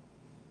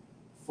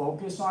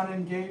 Focus on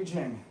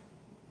engaging.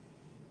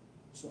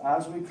 So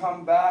as we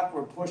come back,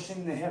 we're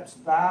pushing the hips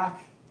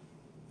back.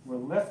 We're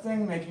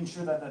lifting, making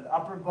sure that the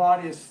upper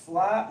body is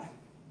flat.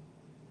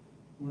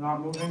 We're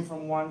not moving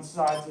from one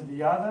side to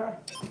the other.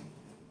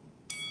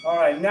 All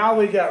right, now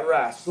we get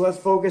rest. So let's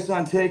focus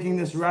on taking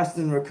this rest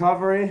and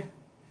recovery.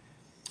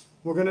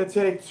 We're going to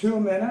take 2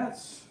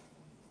 minutes.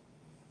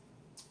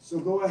 So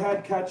go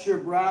ahead, catch your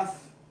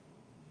breath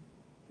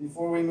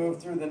before we move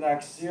through the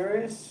next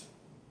series.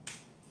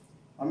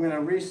 I'm going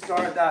to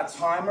restart that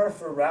timer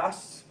for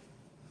rest.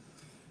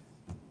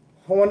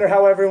 I wonder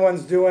how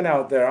everyone's doing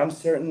out there. I'm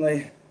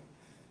certainly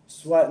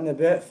sweating a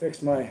bit.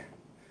 Fixed my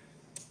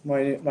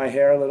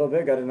hair a little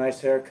bit. Got a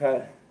nice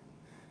haircut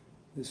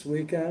this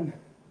weekend.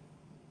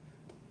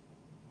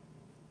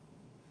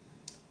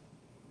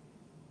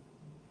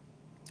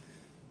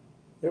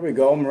 There we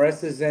go.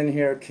 Marissa's in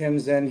here.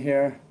 Kim's in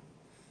here.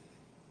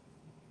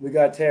 We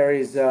got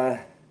Terry's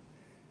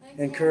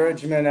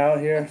encouragement out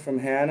here from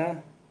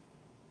Hannah.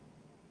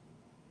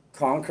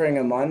 Conquering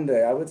a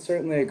Monday. I would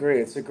certainly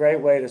agree. It's a great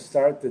way to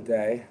start the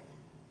day.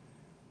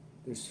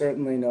 There's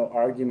certainly no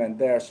argument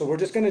there. So we're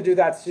just going to do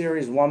that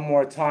series one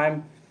more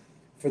time.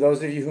 For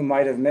those of you who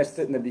might have missed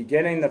it in the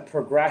beginning, the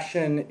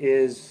progression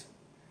is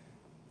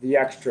the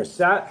extra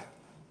set.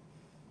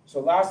 So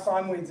last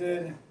time we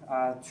did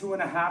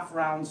 2.5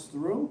 rounds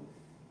through,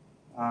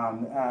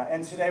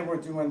 and today we're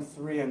doing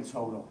 3 in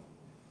total.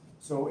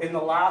 So in the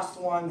last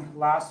one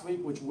last week,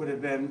 which would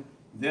have been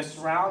this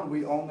round,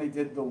 we only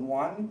did the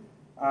 1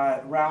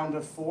 round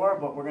of 4,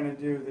 but we're going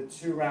to do the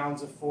 2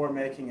 rounds of 4,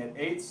 making it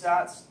 8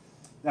 sets.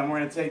 Then we're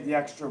going to take the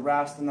extra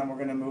rest, and then we're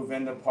going to move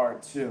into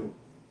part 2.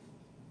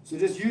 So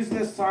just use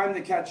this time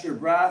to catch your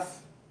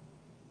breath.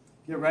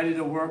 Get ready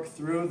to work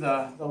through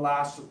the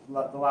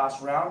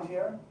last round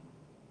here.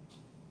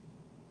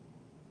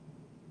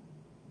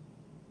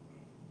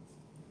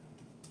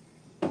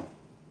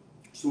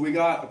 So we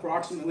got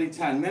approximately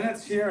 10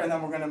 minutes here, and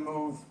then we're going to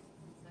move.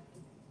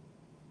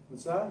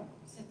 What's that? You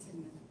said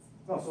 10 minutes.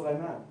 No, that's what I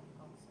meant. Oh,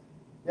 sorry.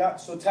 Yeah,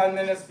 so 10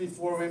 minutes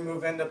before we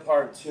move into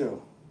part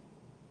 2.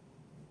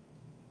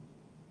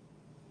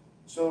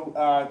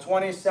 So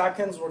 20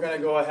 seconds, we're going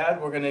to go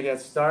ahead, we're going to get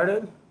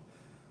started.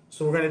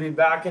 So we're going to be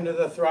back into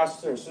the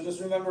thruster. So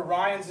just remember,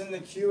 Ryan's in the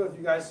queue. If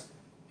you guys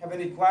have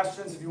any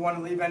questions, if you want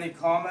to leave any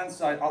comments,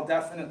 I'll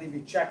definitely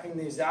be checking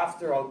these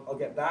after. I'll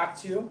get back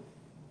to you,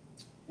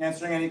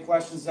 answering any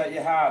questions that you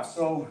have.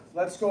 So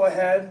let's go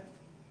ahead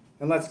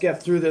and let's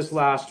get through this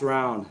last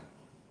round.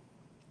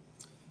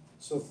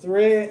 So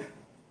 3,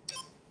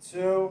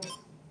 2,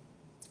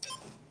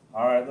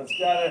 all right, let's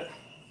get it.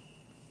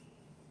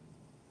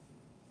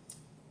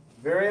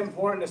 Very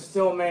important to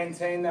still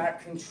maintain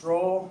that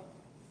control.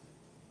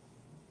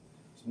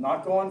 So I'm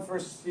not going for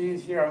speed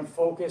here. I'm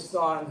focused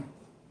on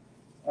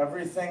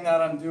everything that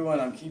I'm doing.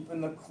 I'm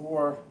keeping the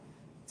core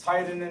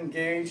tight and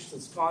engaged.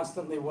 It's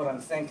constantly what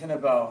I'm thinking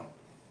about.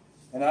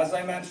 And as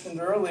I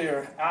mentioned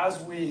earlier, as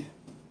we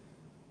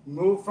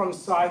move from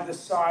side to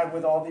side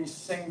with all these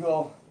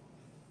single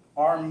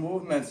arm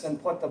movements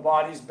and put the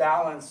body's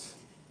balance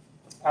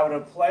out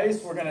of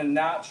place, we're going to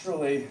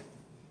naturally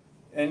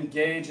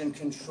engage and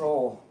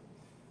control.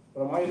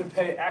 But I want you to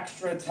pay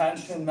extra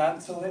attention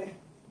mentally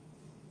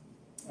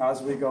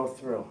as we go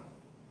through.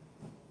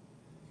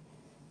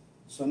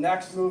 So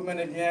next movement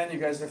again, you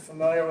guys are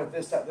familiar with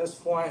this at this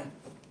point.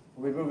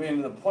 We'll be moving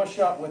into the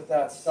push-up with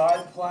that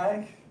side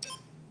plank.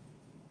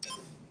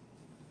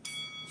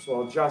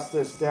 So I'll adjust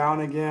this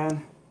down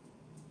again.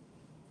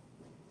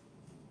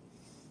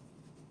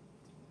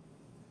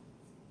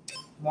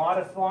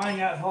 Modifying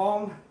at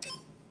home.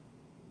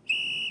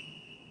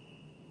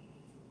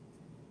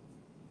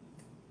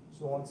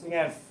 So once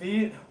again,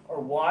 feet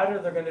are wider.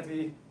 They're going to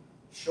be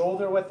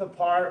shoulder width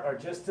apart or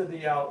just to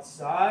the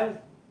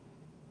outside.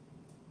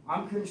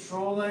 I'm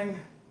controlling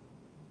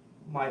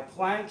my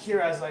plank here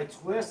as I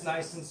twist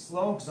nice and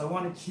slow because I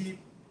want to keep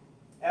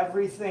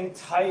everything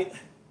tight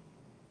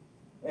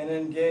and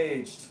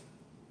engaged.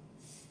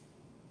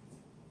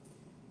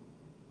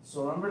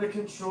 So remember to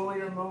control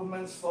your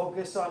movements.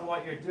 Focus on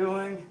what you're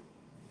doing.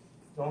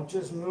 Don't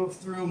just move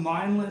through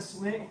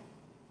mindlessly.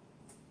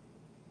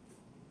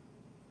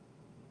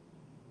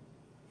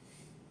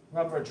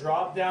 Remember,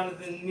 drop down to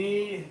the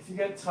knee if you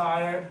get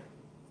tired.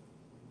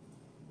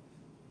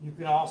 You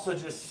can also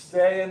just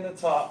stay in the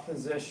top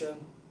position.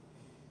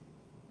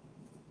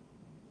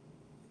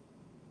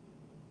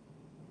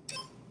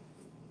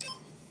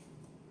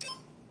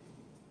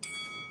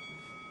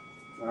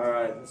 All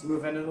right, let's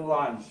move into the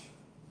lunge.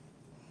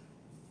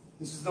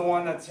 This is the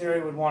one that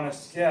Terry would want to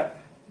skip.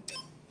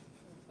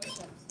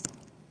 Push-ups.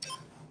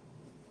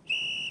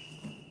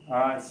 All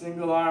right,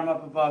 single arm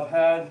up above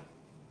head.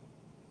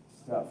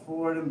 Step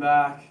forward and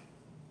back.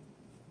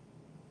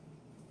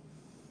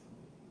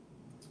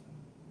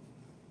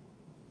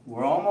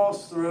 We're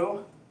almost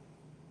through.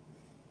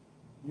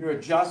 You're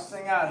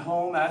adjusting at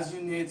home as you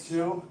need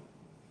to,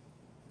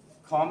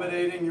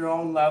 accommodating your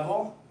own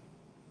level.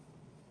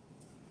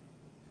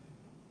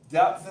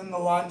 Depth in the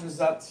lunge is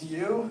up to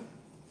you.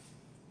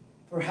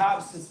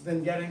 Perhaps it's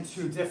been getting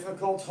too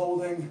difficult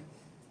holding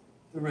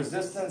the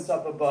resistance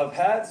up above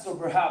head, so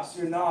perhaps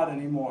you're not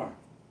anymore.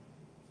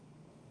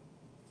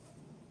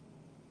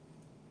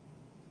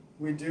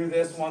 We do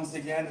this once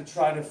again to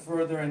try to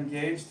further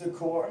engage the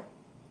core.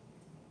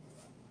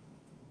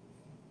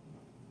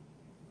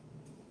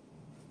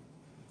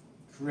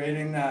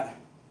 Creating that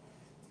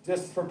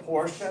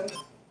disproportion.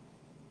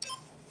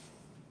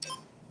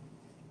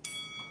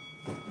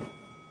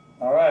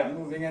 All right,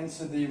 moving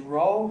into the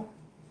row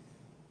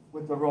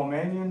with the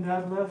Romanian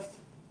deadlift.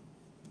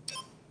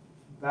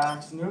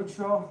 Back's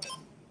neutral.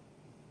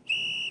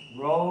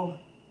 Row.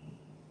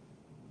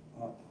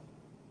 Up.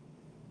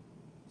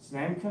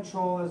 Same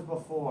control as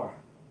before.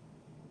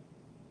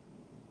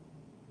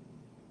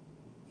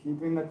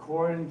 Keeping the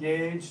core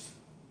engaged.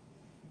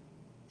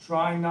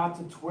 Trying not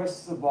to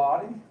twist the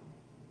body.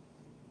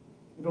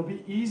 It'll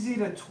be easy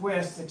to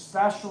twist,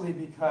 especially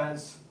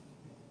because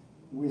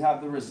we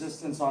have the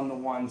resistance on the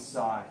one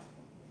side.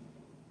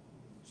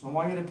 So I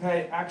want you to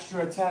pay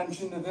extra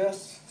attention to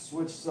this.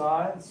 Switch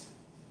sides.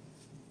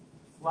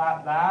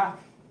 Flat back.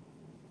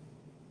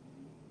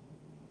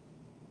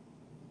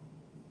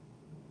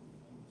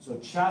 So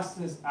chest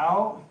is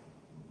out.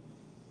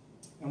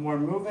 And we're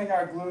moving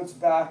our glutes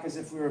back as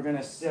if we were going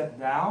to sit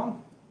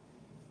down.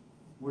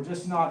 We're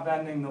just not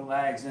bending the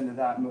legs into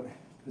that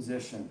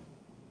position.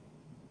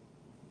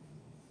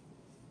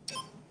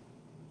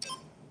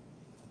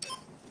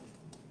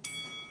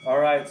 All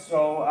right,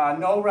 so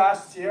no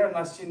rest here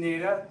unless you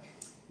need it.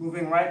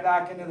 Moving right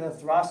back into the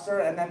thruster.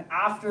 And then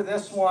after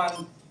this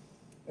one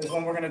is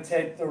when we're going to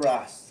take the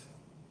rest.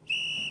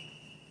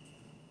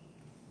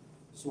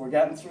 So we're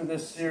getting through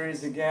this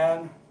series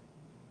again.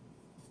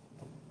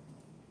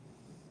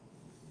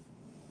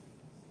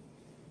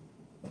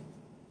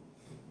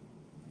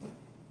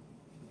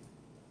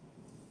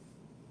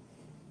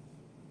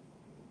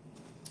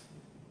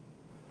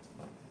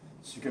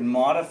 So you can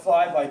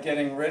modify by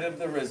getting rid of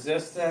the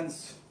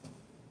resistance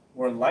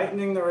or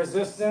lightening the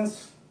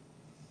resistance.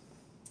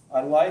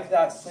 I like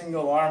that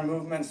single arm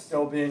movement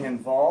still being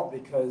involved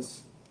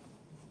because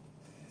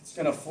it's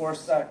going to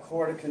force that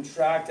core to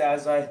contract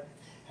as I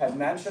had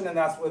mentioned, and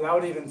that's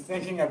without even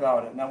thinking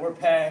about it. Now we're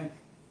paying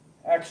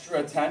extra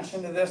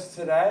attention to this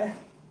today.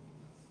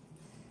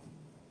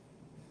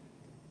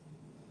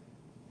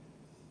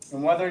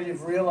 And whether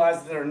you've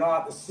realized it or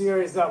not, the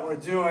series that we're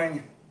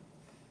doing,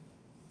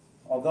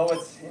 although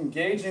it's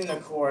engaging the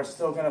core, is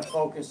still going to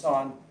focus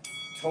on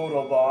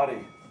total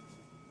body.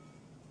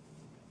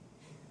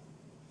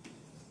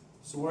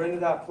 So we're into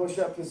that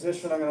push-up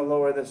position. I'm going to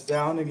lower this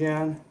down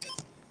again.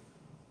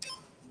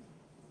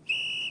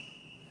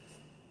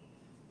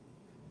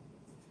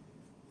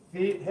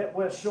 Feet hip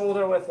width,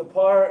 shoulder width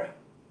apart.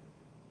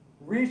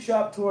 Reach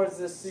up towards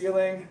the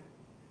ceiling.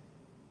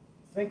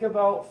 Think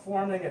about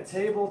forming a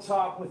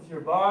tabletop with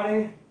your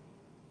body.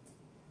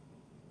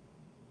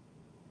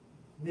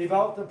 Leave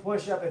out the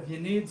push-up if you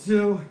need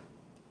to.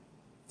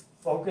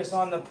 Focus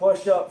on the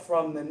push-up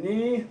from the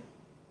knee.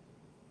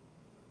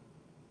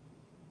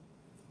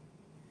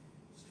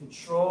 Just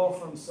control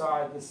from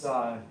side to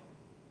side.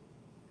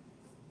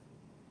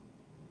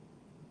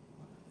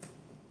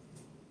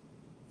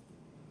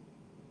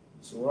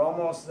 So we're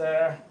almost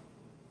there.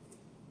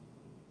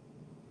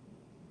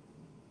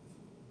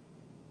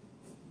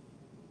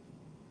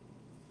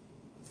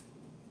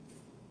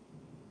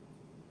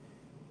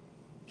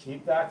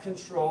 Keep that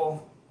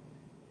control.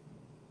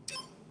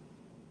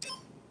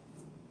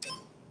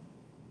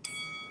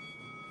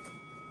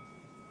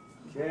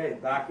 Okay,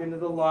 back into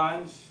the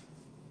lunge.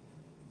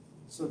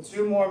 So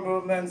 2 more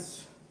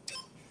movements.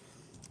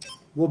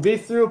 We'll be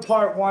through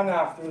part 1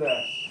 after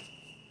this.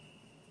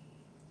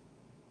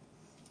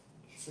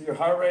 So your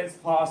heart rate's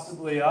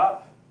possibly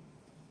up.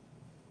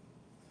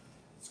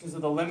 It's because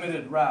of the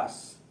limited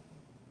rest.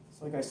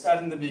 So like I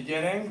said in the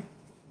beginning,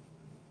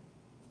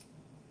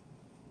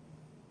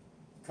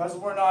 because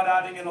we're not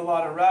adding in a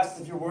lot of rest,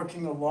 if you're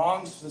working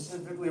along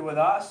specifically with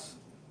us,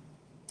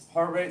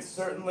 heart rate's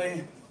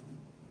certainly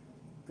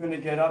going to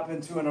get up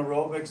into an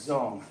aerobic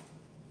zone.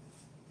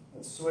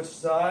 Let's switch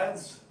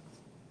sides.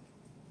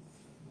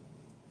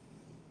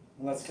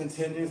 And let's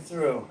continue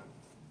through.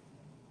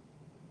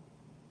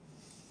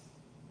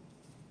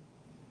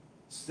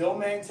 Still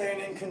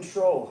maintaining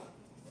control.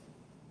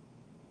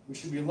 We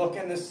should be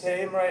looking the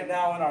same right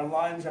now in our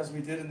lunge as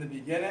we did in the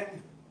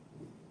beginning.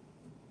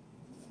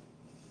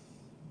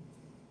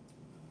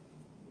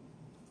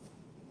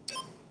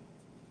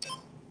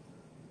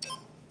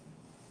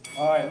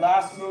 All right,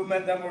 last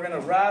movement, then we're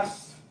going to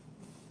rest.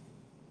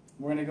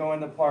 We're going to go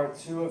into part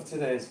 2 of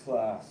today's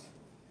class.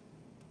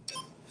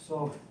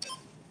 So,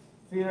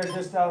 feet are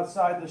just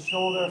outside the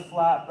shoulder,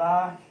 flat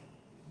back.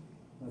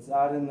 Let's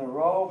add in the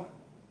row.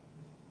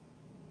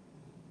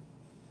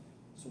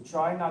 So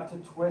try not to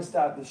twist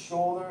at the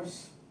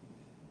shoulders,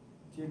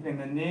 keeping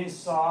the knees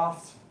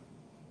soft,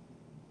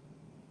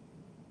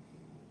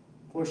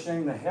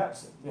 pushing the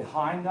hips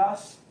behind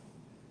us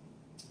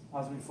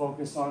as we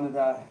focus onto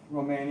that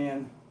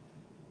Romanian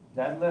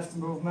deadlift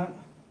movement.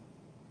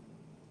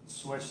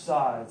 Switch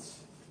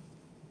sides.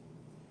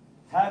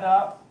 Head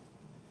up.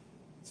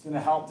 It's going to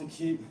help to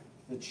keep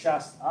the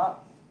chest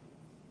up.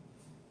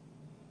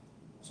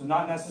 So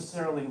not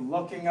necessarily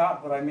looking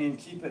up, but I mean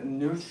keep it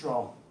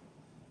neutral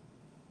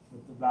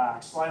with the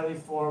back. Slightly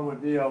forward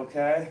would be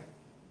okay.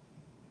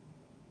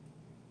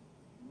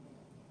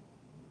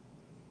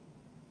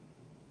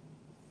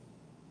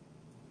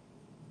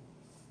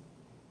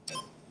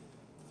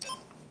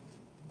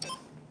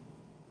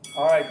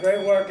 All right,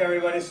 great work,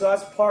 everybody. So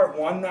that's part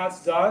 1,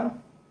 that's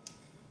done.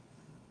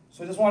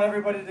 So I just want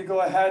everybody to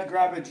go ahead,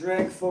 grab a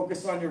drink,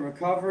 focus on your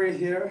recovery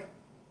here.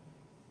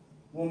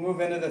 We'll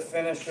move into the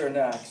finisher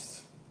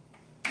next.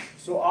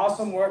 So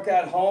awesome work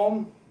at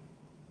home.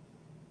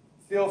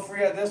 Feel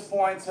free at this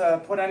point to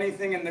put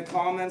anything in the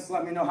comments.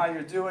 Let me know how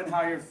you're doing,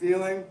 how you're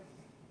feeling.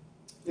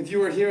 If you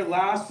were here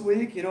last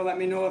week, let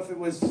me know if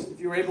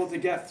you were able to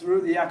get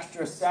through the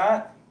extra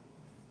set.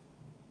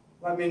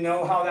 Let me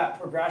know how that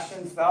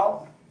progression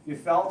felt. If you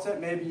felt it,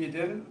 maybe you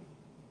didn't.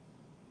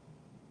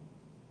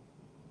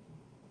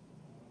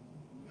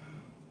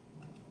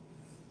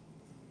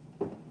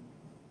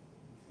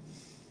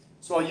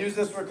 So I'll use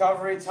this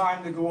recovery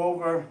time to go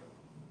over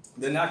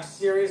the next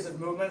series of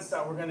movements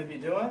that we're going to be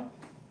doing.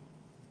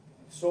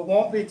 So it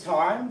won't be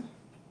timed,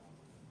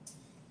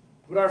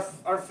 but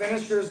our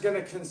finisher is going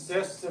to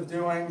consist of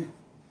doing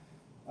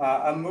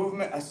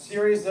a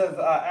series of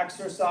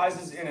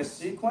exercises in a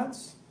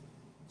sequence.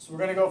 So we're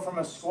going to go from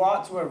a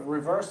squat to a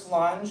reverse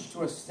lunge,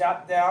 to a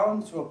step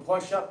down, to a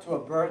push-up, to a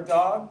bird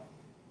dog,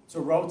 to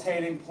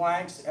rotating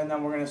planks, and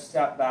then we're going to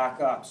step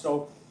back up.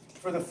 So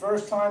for the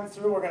first time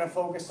through, we're going to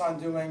focus on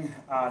doing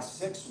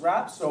 6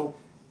 reps. So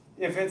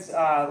if it's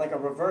like a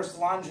reverse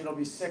lunge, it'll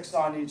be 6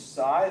 on each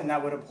side, and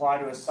that would apply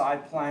to a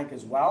side plank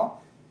as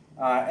well.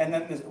 And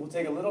then we'll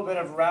take a little bit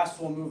of rest.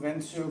 We'll move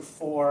into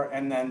 4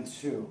 and then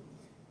 2.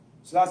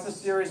 So that's the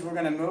series we're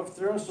going to move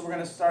through. So we're going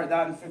to start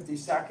that in 50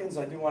 seconds.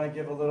 I do want to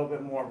give a little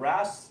bit more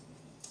rest.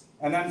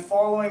 And then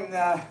following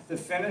the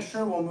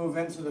finisher, we'll move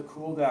into the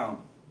cool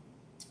down.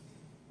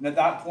 And at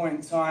that point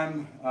in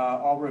time,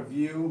 I'll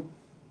review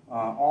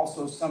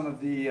also some of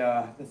the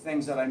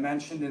things that I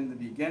mentioned in the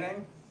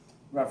beginning,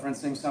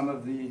 referencing some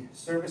of the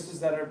services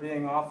that are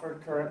being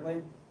offered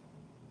currently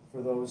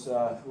for those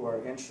who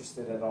are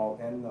interested at all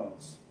in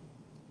those.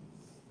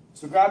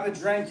 So grab a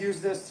drink,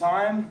 use this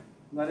time,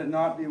 let it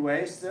not be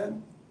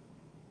wasted.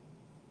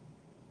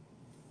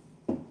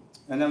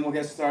 And then we'll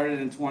get started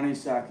in 20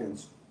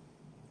 seconds.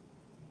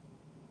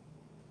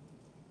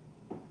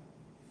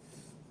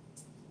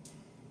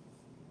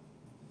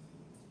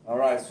 All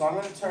right, so I'm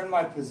going to turn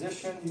my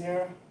position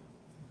here.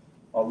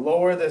 I'll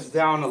lower this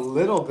down a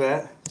little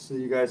bit so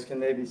you guys can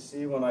maybe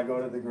see when I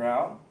go to the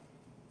ground.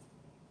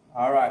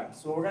 All right,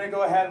 so we're going to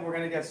go ahead and we're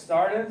going to get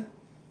started.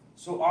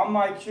 So on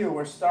my cue,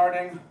 we're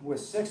starting with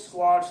 6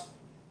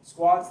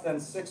 squats, then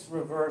 6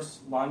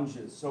 reverse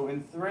lunges. So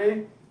in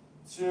 3,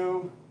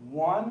 2,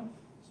 1.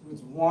 So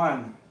it's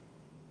 1,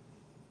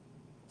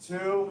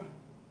 2,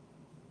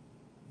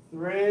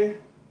 3,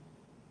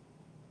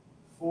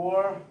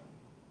 4,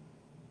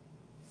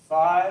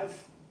 5,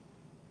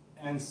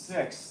 and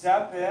 6.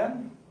 Step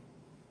in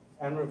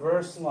and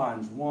reverse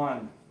lunge.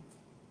 1,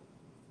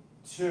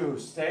 2,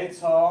 stay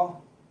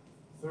tall.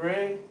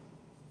 3,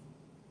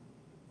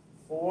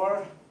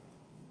 4,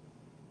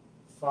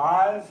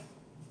 5,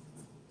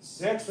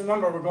 6.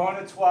 Remember, we're going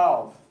to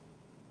 12.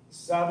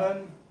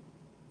 7,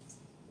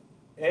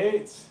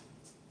 8,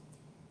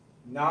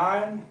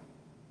 9,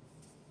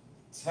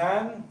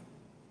 10,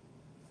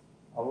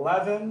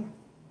 11,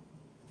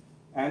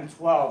 and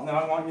 12. Now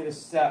I want you to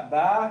step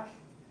back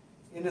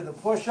into the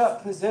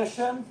push-up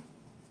position.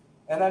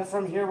 And then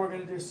from here, we're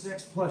going to do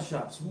 6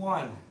 push-ups.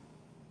 1,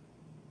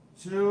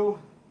 2,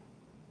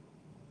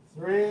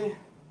 3,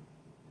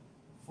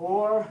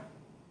 4,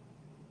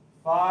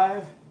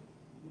 5,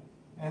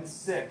 and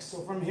 6.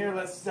 So from here,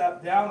 let's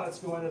step down. Let's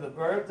go into the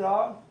bird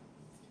dog.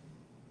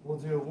 We'll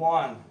do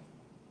 1,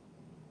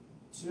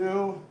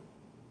 2,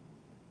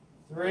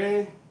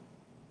 3,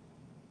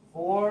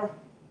 4,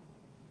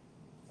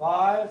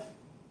 5,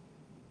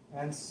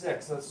 and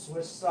 6. Let's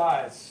switch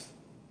sides.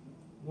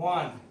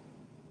 1,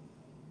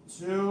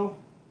 2,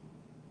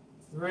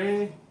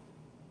 3,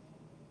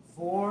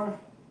 4,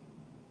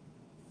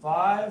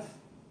 5,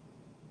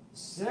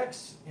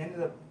 6. Into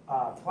the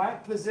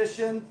plank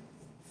position,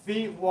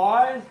 feet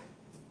wide.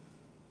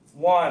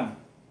 1,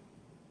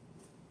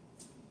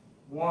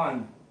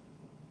 1,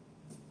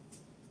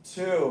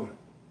 2,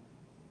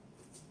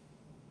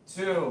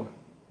 2,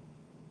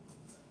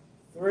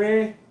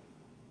 3,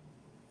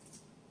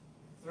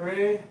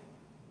 3,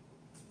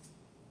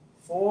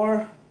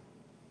 4,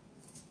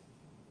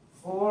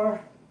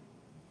 4,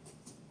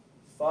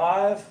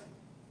 5,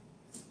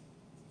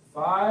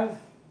 5,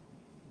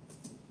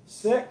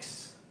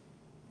 6,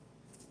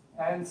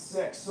 and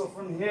 6. So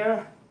from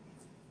here,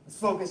 let's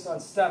focus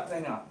on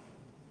stepping up.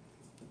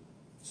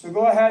 So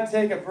go ahead,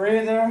 take a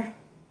breather,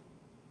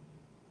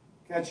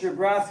 catch your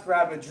breath,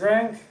 grab a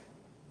drink.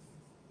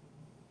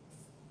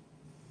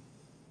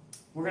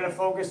 We're going to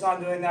focus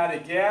on doing that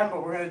again,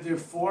 but we're going to do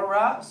 4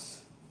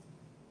 reps.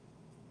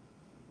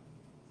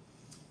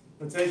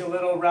 But take a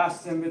little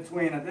rest in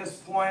between. At this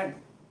point,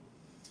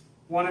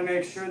 want to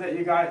make sure that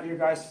your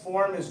guys'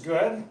 form is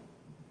good.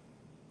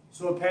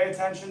 So pay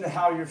attention to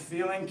how you're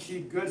feeling.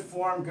 Keep good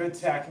form, good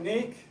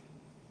technique.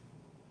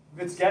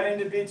 If it's getting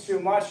to be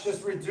too much,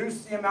 just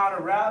reduce the amount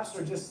of reps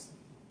or just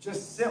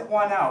sit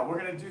one out.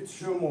 We're going to do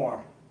 2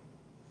 more.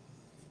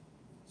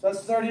 So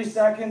that's 30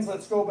 seconds.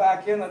 Let's go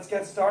back in. Let's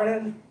get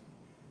started.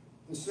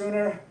 The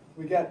sooner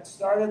we get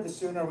started, the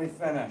sooner we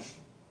finish.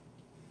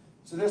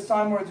 So this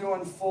time we're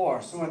doing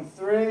 4. So in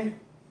 3,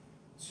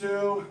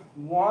 2,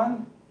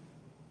 1.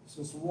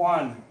 So it's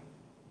 1,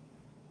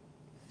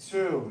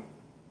 2,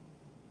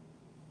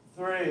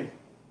 3,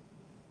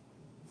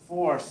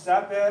 4.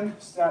 Step in,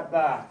 step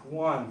back.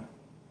 1,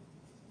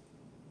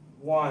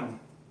 1,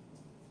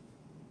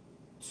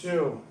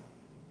 2,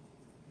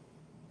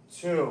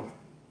 2,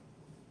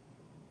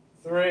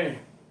 3,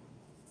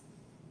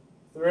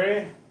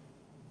 3,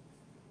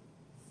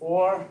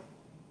 4,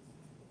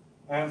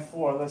 and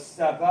 4. Let's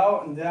step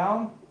out and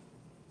down.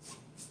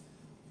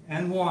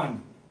 And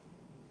 1,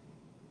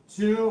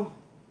 2,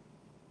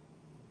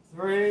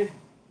 3,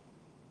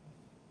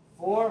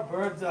 4,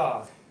 bird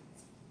dog.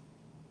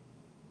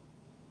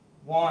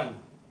 1,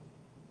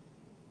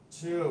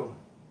 2,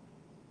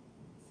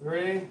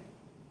 3,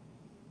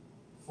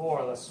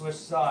 4. Let's switch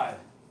side.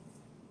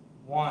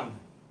 1,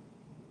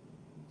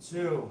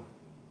 2,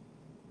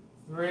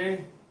 3,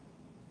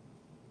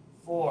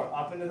 4.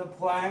 Up into the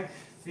plank,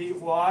 feet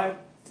wide,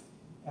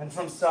 and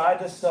from side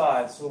to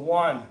side. So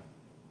 1,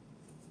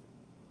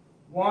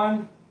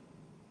 1,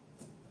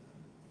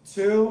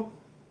 2,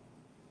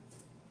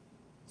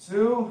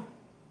 2,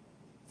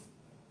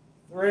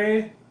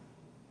 3,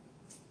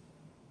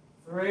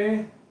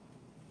 3,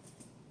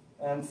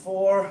 and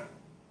 4,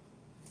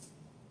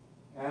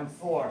 and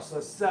 4. So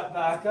step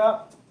back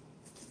up,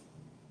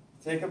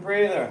 take a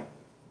breather.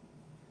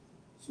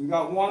 So we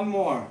got 1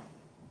 more.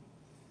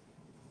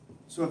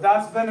 So if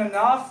that's been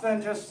enough,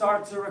 then just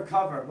start to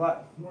recover.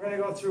 But we're going to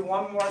go through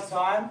one more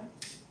time.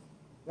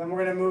 Then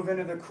we're going to move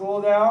into the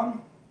cool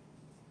down.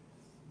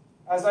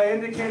 As I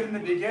indicated in the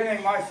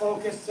beginning, my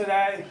focus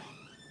today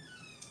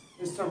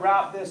is to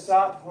wrap this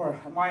up,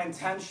 or my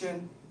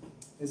intention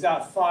is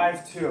at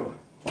 5-2.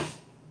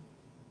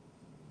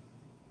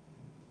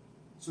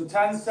 So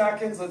 10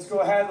 seconds, let's go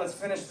ahead, let's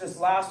finish this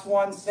last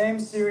one. Same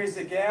series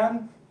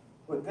again,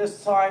 but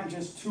this time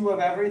just 2 of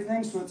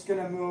everything, so it's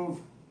going to move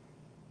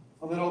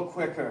a little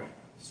quicker.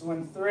 So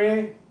in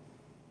 3,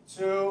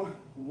 2,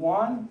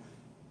 1.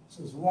 This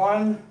is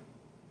 1,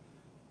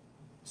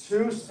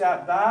 2,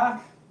 step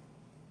back.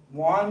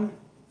 1,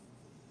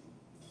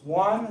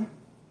 1,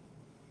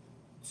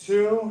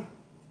 2,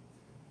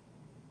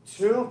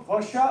 2,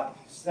 push up,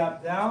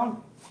 step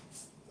down.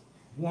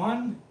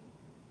 1,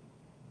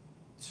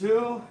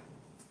 2,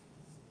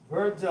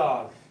 bird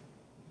dog.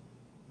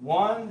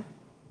 1,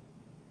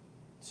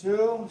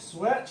 2,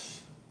 switch.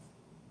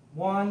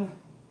 1,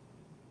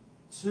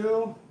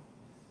 2,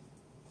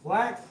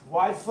 plank,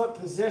 wide foot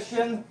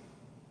position.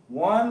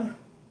 1,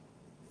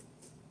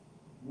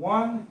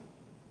 1,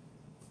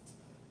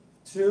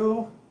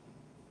 2,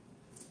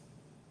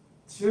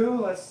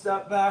 2, let's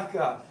step back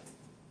up.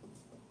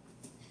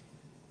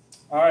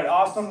 All right,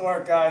 awesome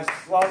work, guys.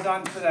 Well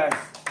done today.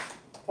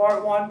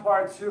 Part 1,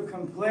 part 2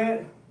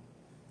 complete.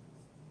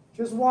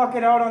 Just walk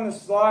it out on the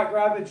spot,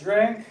 grab a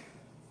drink.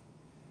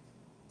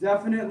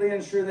 Definitely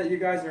ensure that you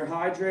guys are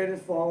hydrated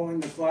following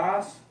the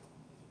class.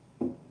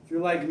 If you're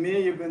like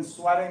me, you've been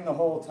sweating the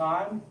whole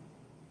time.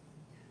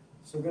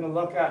 So we're going to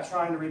look at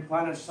trying to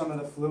replenish some of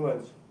the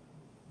fluids.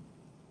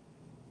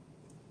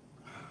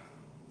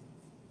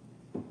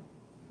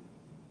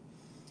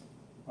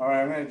 All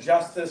right, I'm going to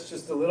adjust this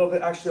just a little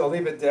bit. Actually, I'll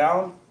leave it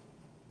down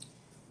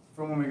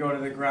for when we go to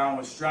the ground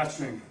with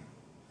stretching.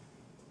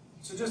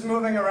 So just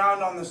moving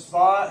around on the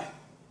spot.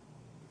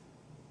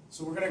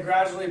 So we're going to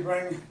gradually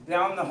bring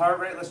down the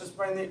heart rate. Let's just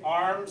bring the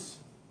arms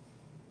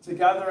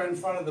together in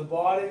front of the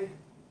body.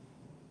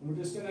 And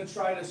we're just going to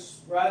try to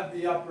spread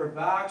the upper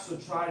back. So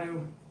try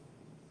to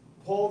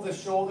pull the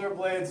shoulder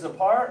blades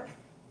apart.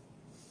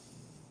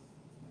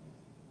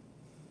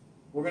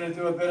 We're going to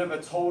do a bit of a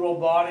total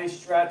body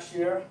stretch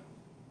here.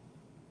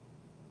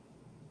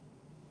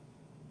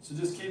 So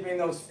just keeping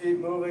those feet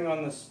moving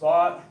on the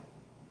spot.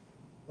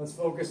 Let's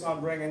focus on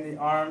bringing the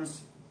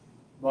arms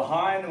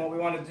behind. And what we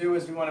want to do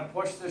is we want to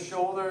push the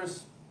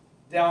shoulders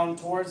down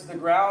towards the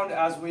ground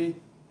as we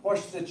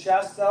push the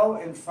chest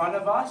out in front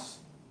of us.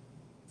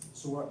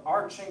 So we're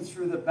arching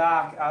through the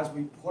back as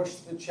we push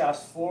the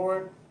chest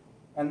forward,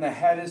 and the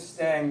head is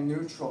staying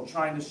neutral,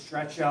 trying to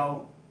stretch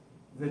out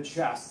the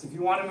chest. If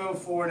you want to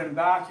move forward and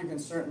back, you can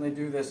certainly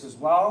do this as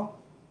well.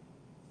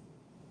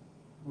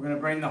 We're going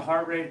to bring the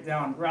heart rate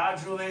down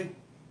gradually.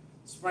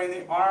 Let's bring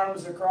the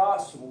arms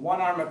across,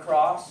 one arm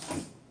across.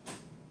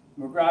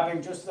 We're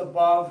grabbing just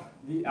above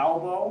the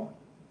elbow,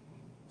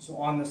 so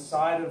on the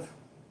side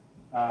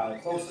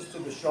of closest to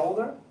the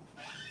shoulder.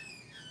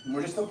 And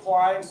we're just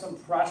applying some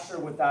pressure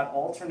with that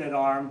alternate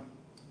arm,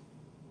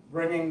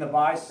 bringing the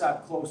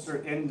bicep closer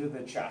into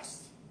the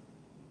chest.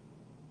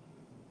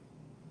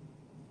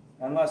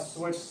 And let's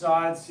switch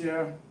sides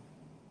here.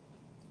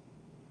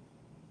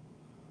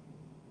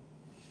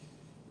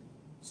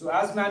 So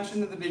as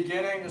mentioned at the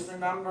beginning, just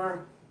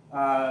remember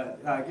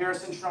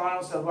Garrison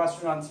Toronto,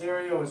 Southwestern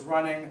Ontario is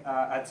running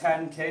a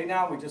 10K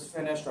now. We just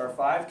finished our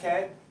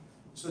 5K.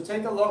 So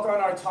take a look on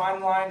our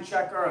timeline,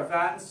 check our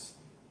events,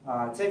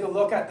 take a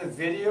look at the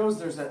videos.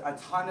 There's a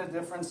ton of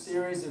different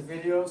series of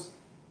videos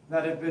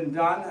that have been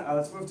done.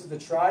 Let's move to the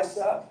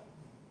tricep.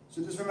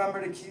 So just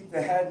remember to keep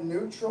the head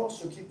neutral,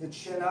 so keep the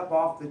chin up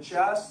off the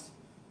chest.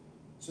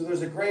 So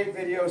there's a great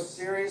video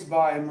series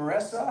by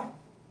Marissa.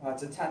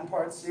 It's a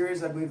 10-part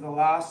series. I believe the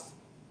last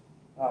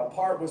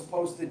part was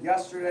posted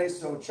yesterday,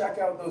 so check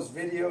out those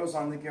videos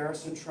on the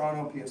Garrison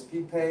Toronto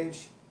PSP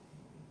page.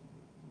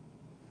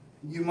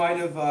 You might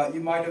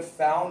have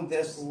found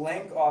this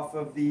link off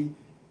of the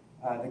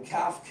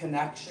Calf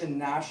Connection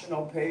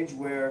national page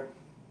where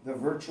the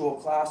virtual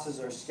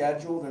classes are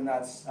scheduled, and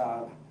that's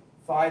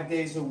 5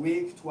 days a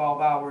week,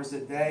 12 hours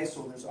a day,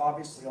 so there's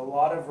obviously a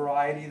lot of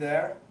variety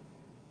there.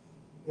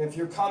 If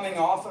you're coming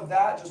off of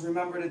that, just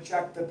remember to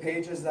check the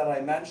pages that I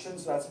mentioned.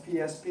 So that's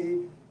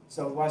PSP,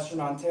 Southwestern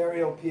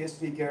Ontario,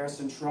 PSP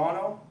Garrison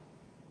Toronto.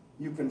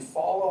 You can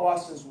follow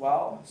us as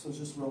well, so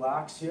just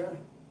relax here.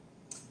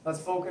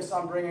 Let's focus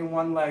on bringing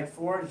one leg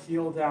forward,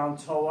 heel down,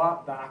 toe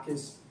up, back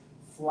is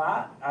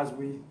flat as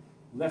we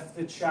lift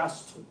the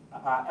chest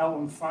out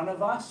in front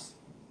of us.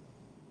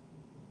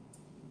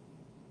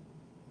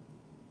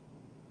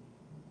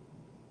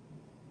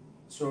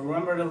 So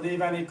remember to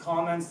leave any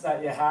comments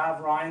that you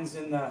have. Ryan's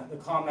in the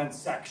comments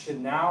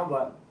section now,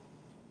 but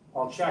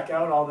I'll check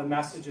out all the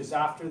messages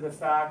after the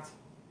fact.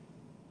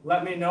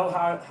 Let me know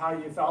how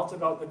you felt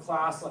about the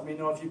class. Let me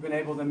know if you've been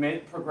able to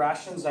make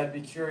progressions. I'd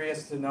be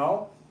curious to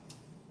know.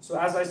 So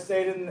as I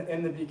stated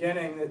in the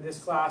beginning, that this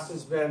class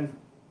has been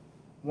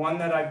one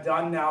that I've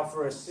done now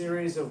for a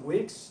series of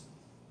weeks.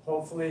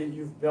 Hopefully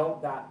you've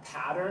built that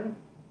pattern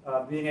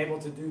being able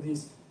to do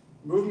these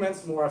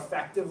movements more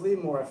effectively,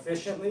 more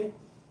efficiently.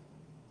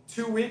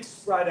 2 weeks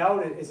spread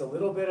out is a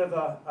little bit of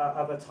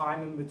a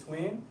time in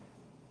between.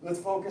 Let's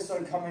focus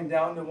on coming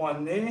down to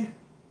one knee.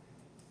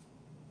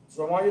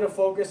 So I want you to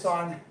focus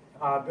on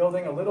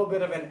building a little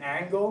bit of an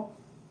angle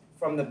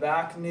from the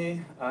back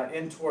knee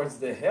in towards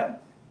the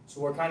hip.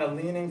 So we're kind of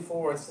leaning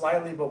forward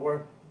slightly, but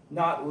we're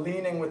not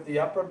leaning with the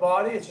upper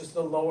body. It's just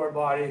the lower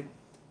body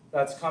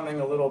that's coming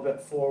a little bit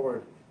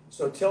forward.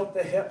 So tilt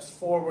the hips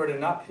forward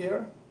and up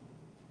here.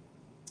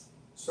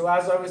 So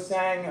as I was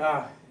saying,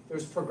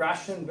 there's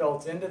progression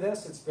built into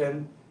this. It's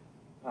been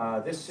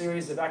this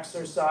series of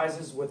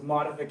exercises with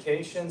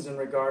modifications in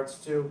regards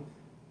to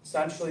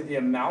essentially the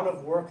amount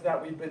of work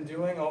that we've been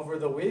doing over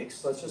the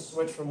weeks. Let's just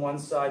switch from one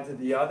side to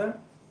the other.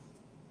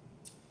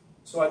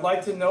 So I'd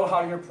like to know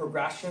how your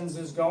progressions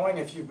is going,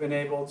 if you've been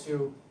able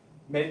to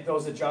make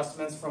those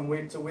adjustments from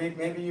week to week.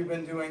 Maybe you've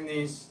been doing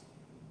these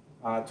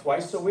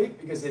twice a week,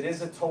 because it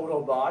is a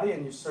total body,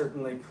 and you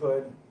certainly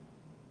could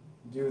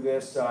do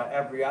this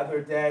every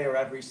other day or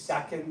every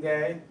second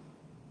day.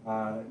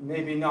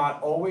 Maybe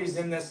not always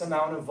in this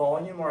amount of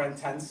volume or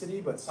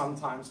intensity, but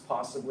sometimes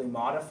possibly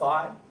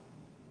modified.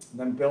 And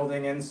then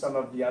building in some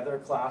of the other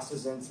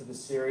classes into the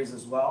series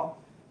as well.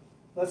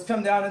 Let's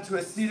come down into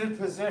a seated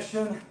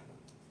position.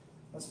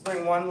 Let's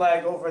bring one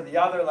leg over the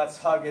other. Let's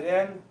hug it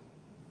in.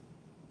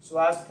 So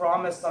as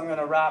promised, I'm going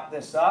to wrap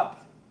this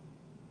up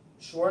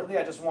shortly.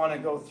 I just want to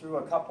go through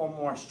a couple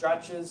more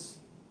stretches.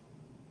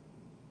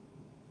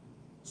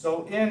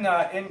 So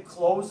in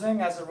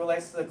closing, as it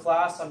relates to the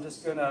class, I'm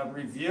just going to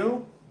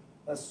review.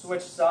 Let's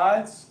switch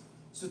sides.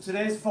 So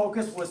today's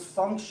focus was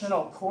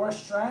functional core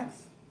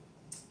strength.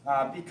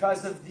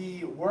 Because of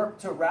the work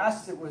to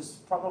rest, it was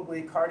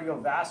probably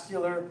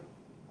cardiovascular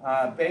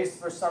based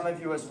for some of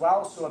you as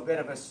well, so a bit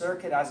of a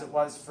circuit as it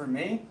was for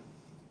me.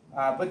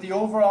 But the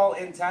overall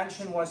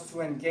intention was to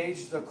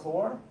engage the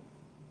core,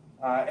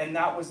 and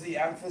that was the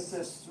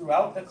emphasis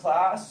throughout the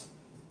class.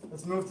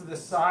 Let's move to the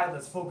side.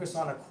 Let's focus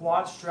on a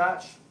quad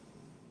stretch.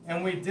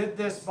 And we did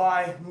this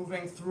by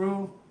moving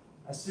through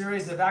a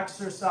series of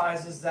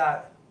exercises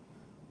that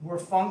were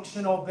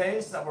functional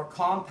based, that were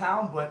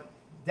compound, but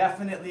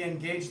definitely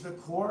engaged the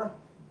core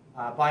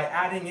by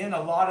adding in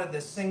a lot of the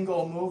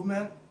single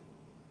movement.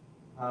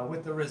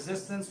 With the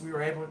resistance, we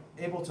were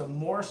able to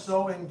more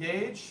so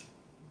engage.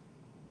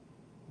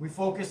 We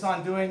focus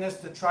on doing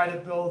this to try to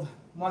build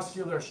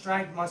muscular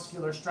strength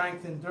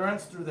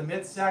endurance through the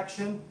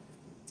midsection.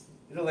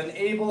 It'll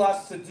enable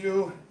us to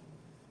do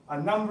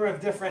a number of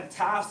different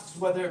tasks,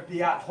 whether it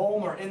be at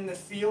home or in the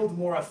field,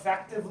 more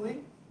effectively.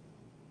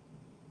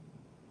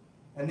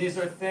 And these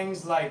are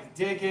things like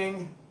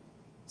digging,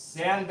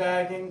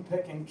 sandbagging,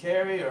 pick and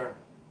carry, or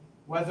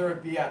whether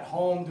it be at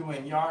home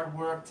doing yard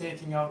work,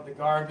 taking out the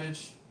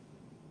garbage.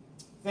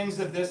 Things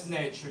of this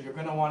nature, you're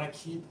going to want to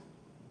keep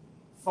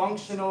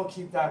functional,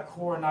 keep that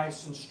core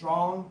nice and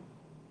strong.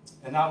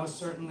 And that was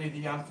certainly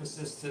the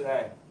emphasis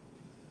today.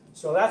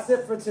 So that's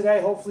it for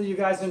today. Hopefully you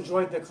guys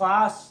enjoyed the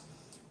class.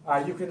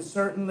 You can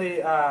certainly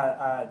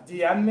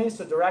DM me,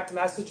 so direct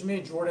message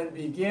me, Jordan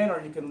Begin,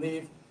 or you can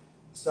leave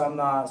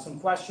some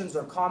questions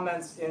or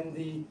comments in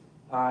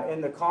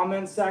the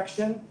comments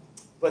section.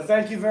 But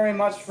thank you very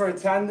much for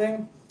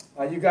attending.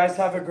 You guys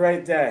have a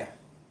great day.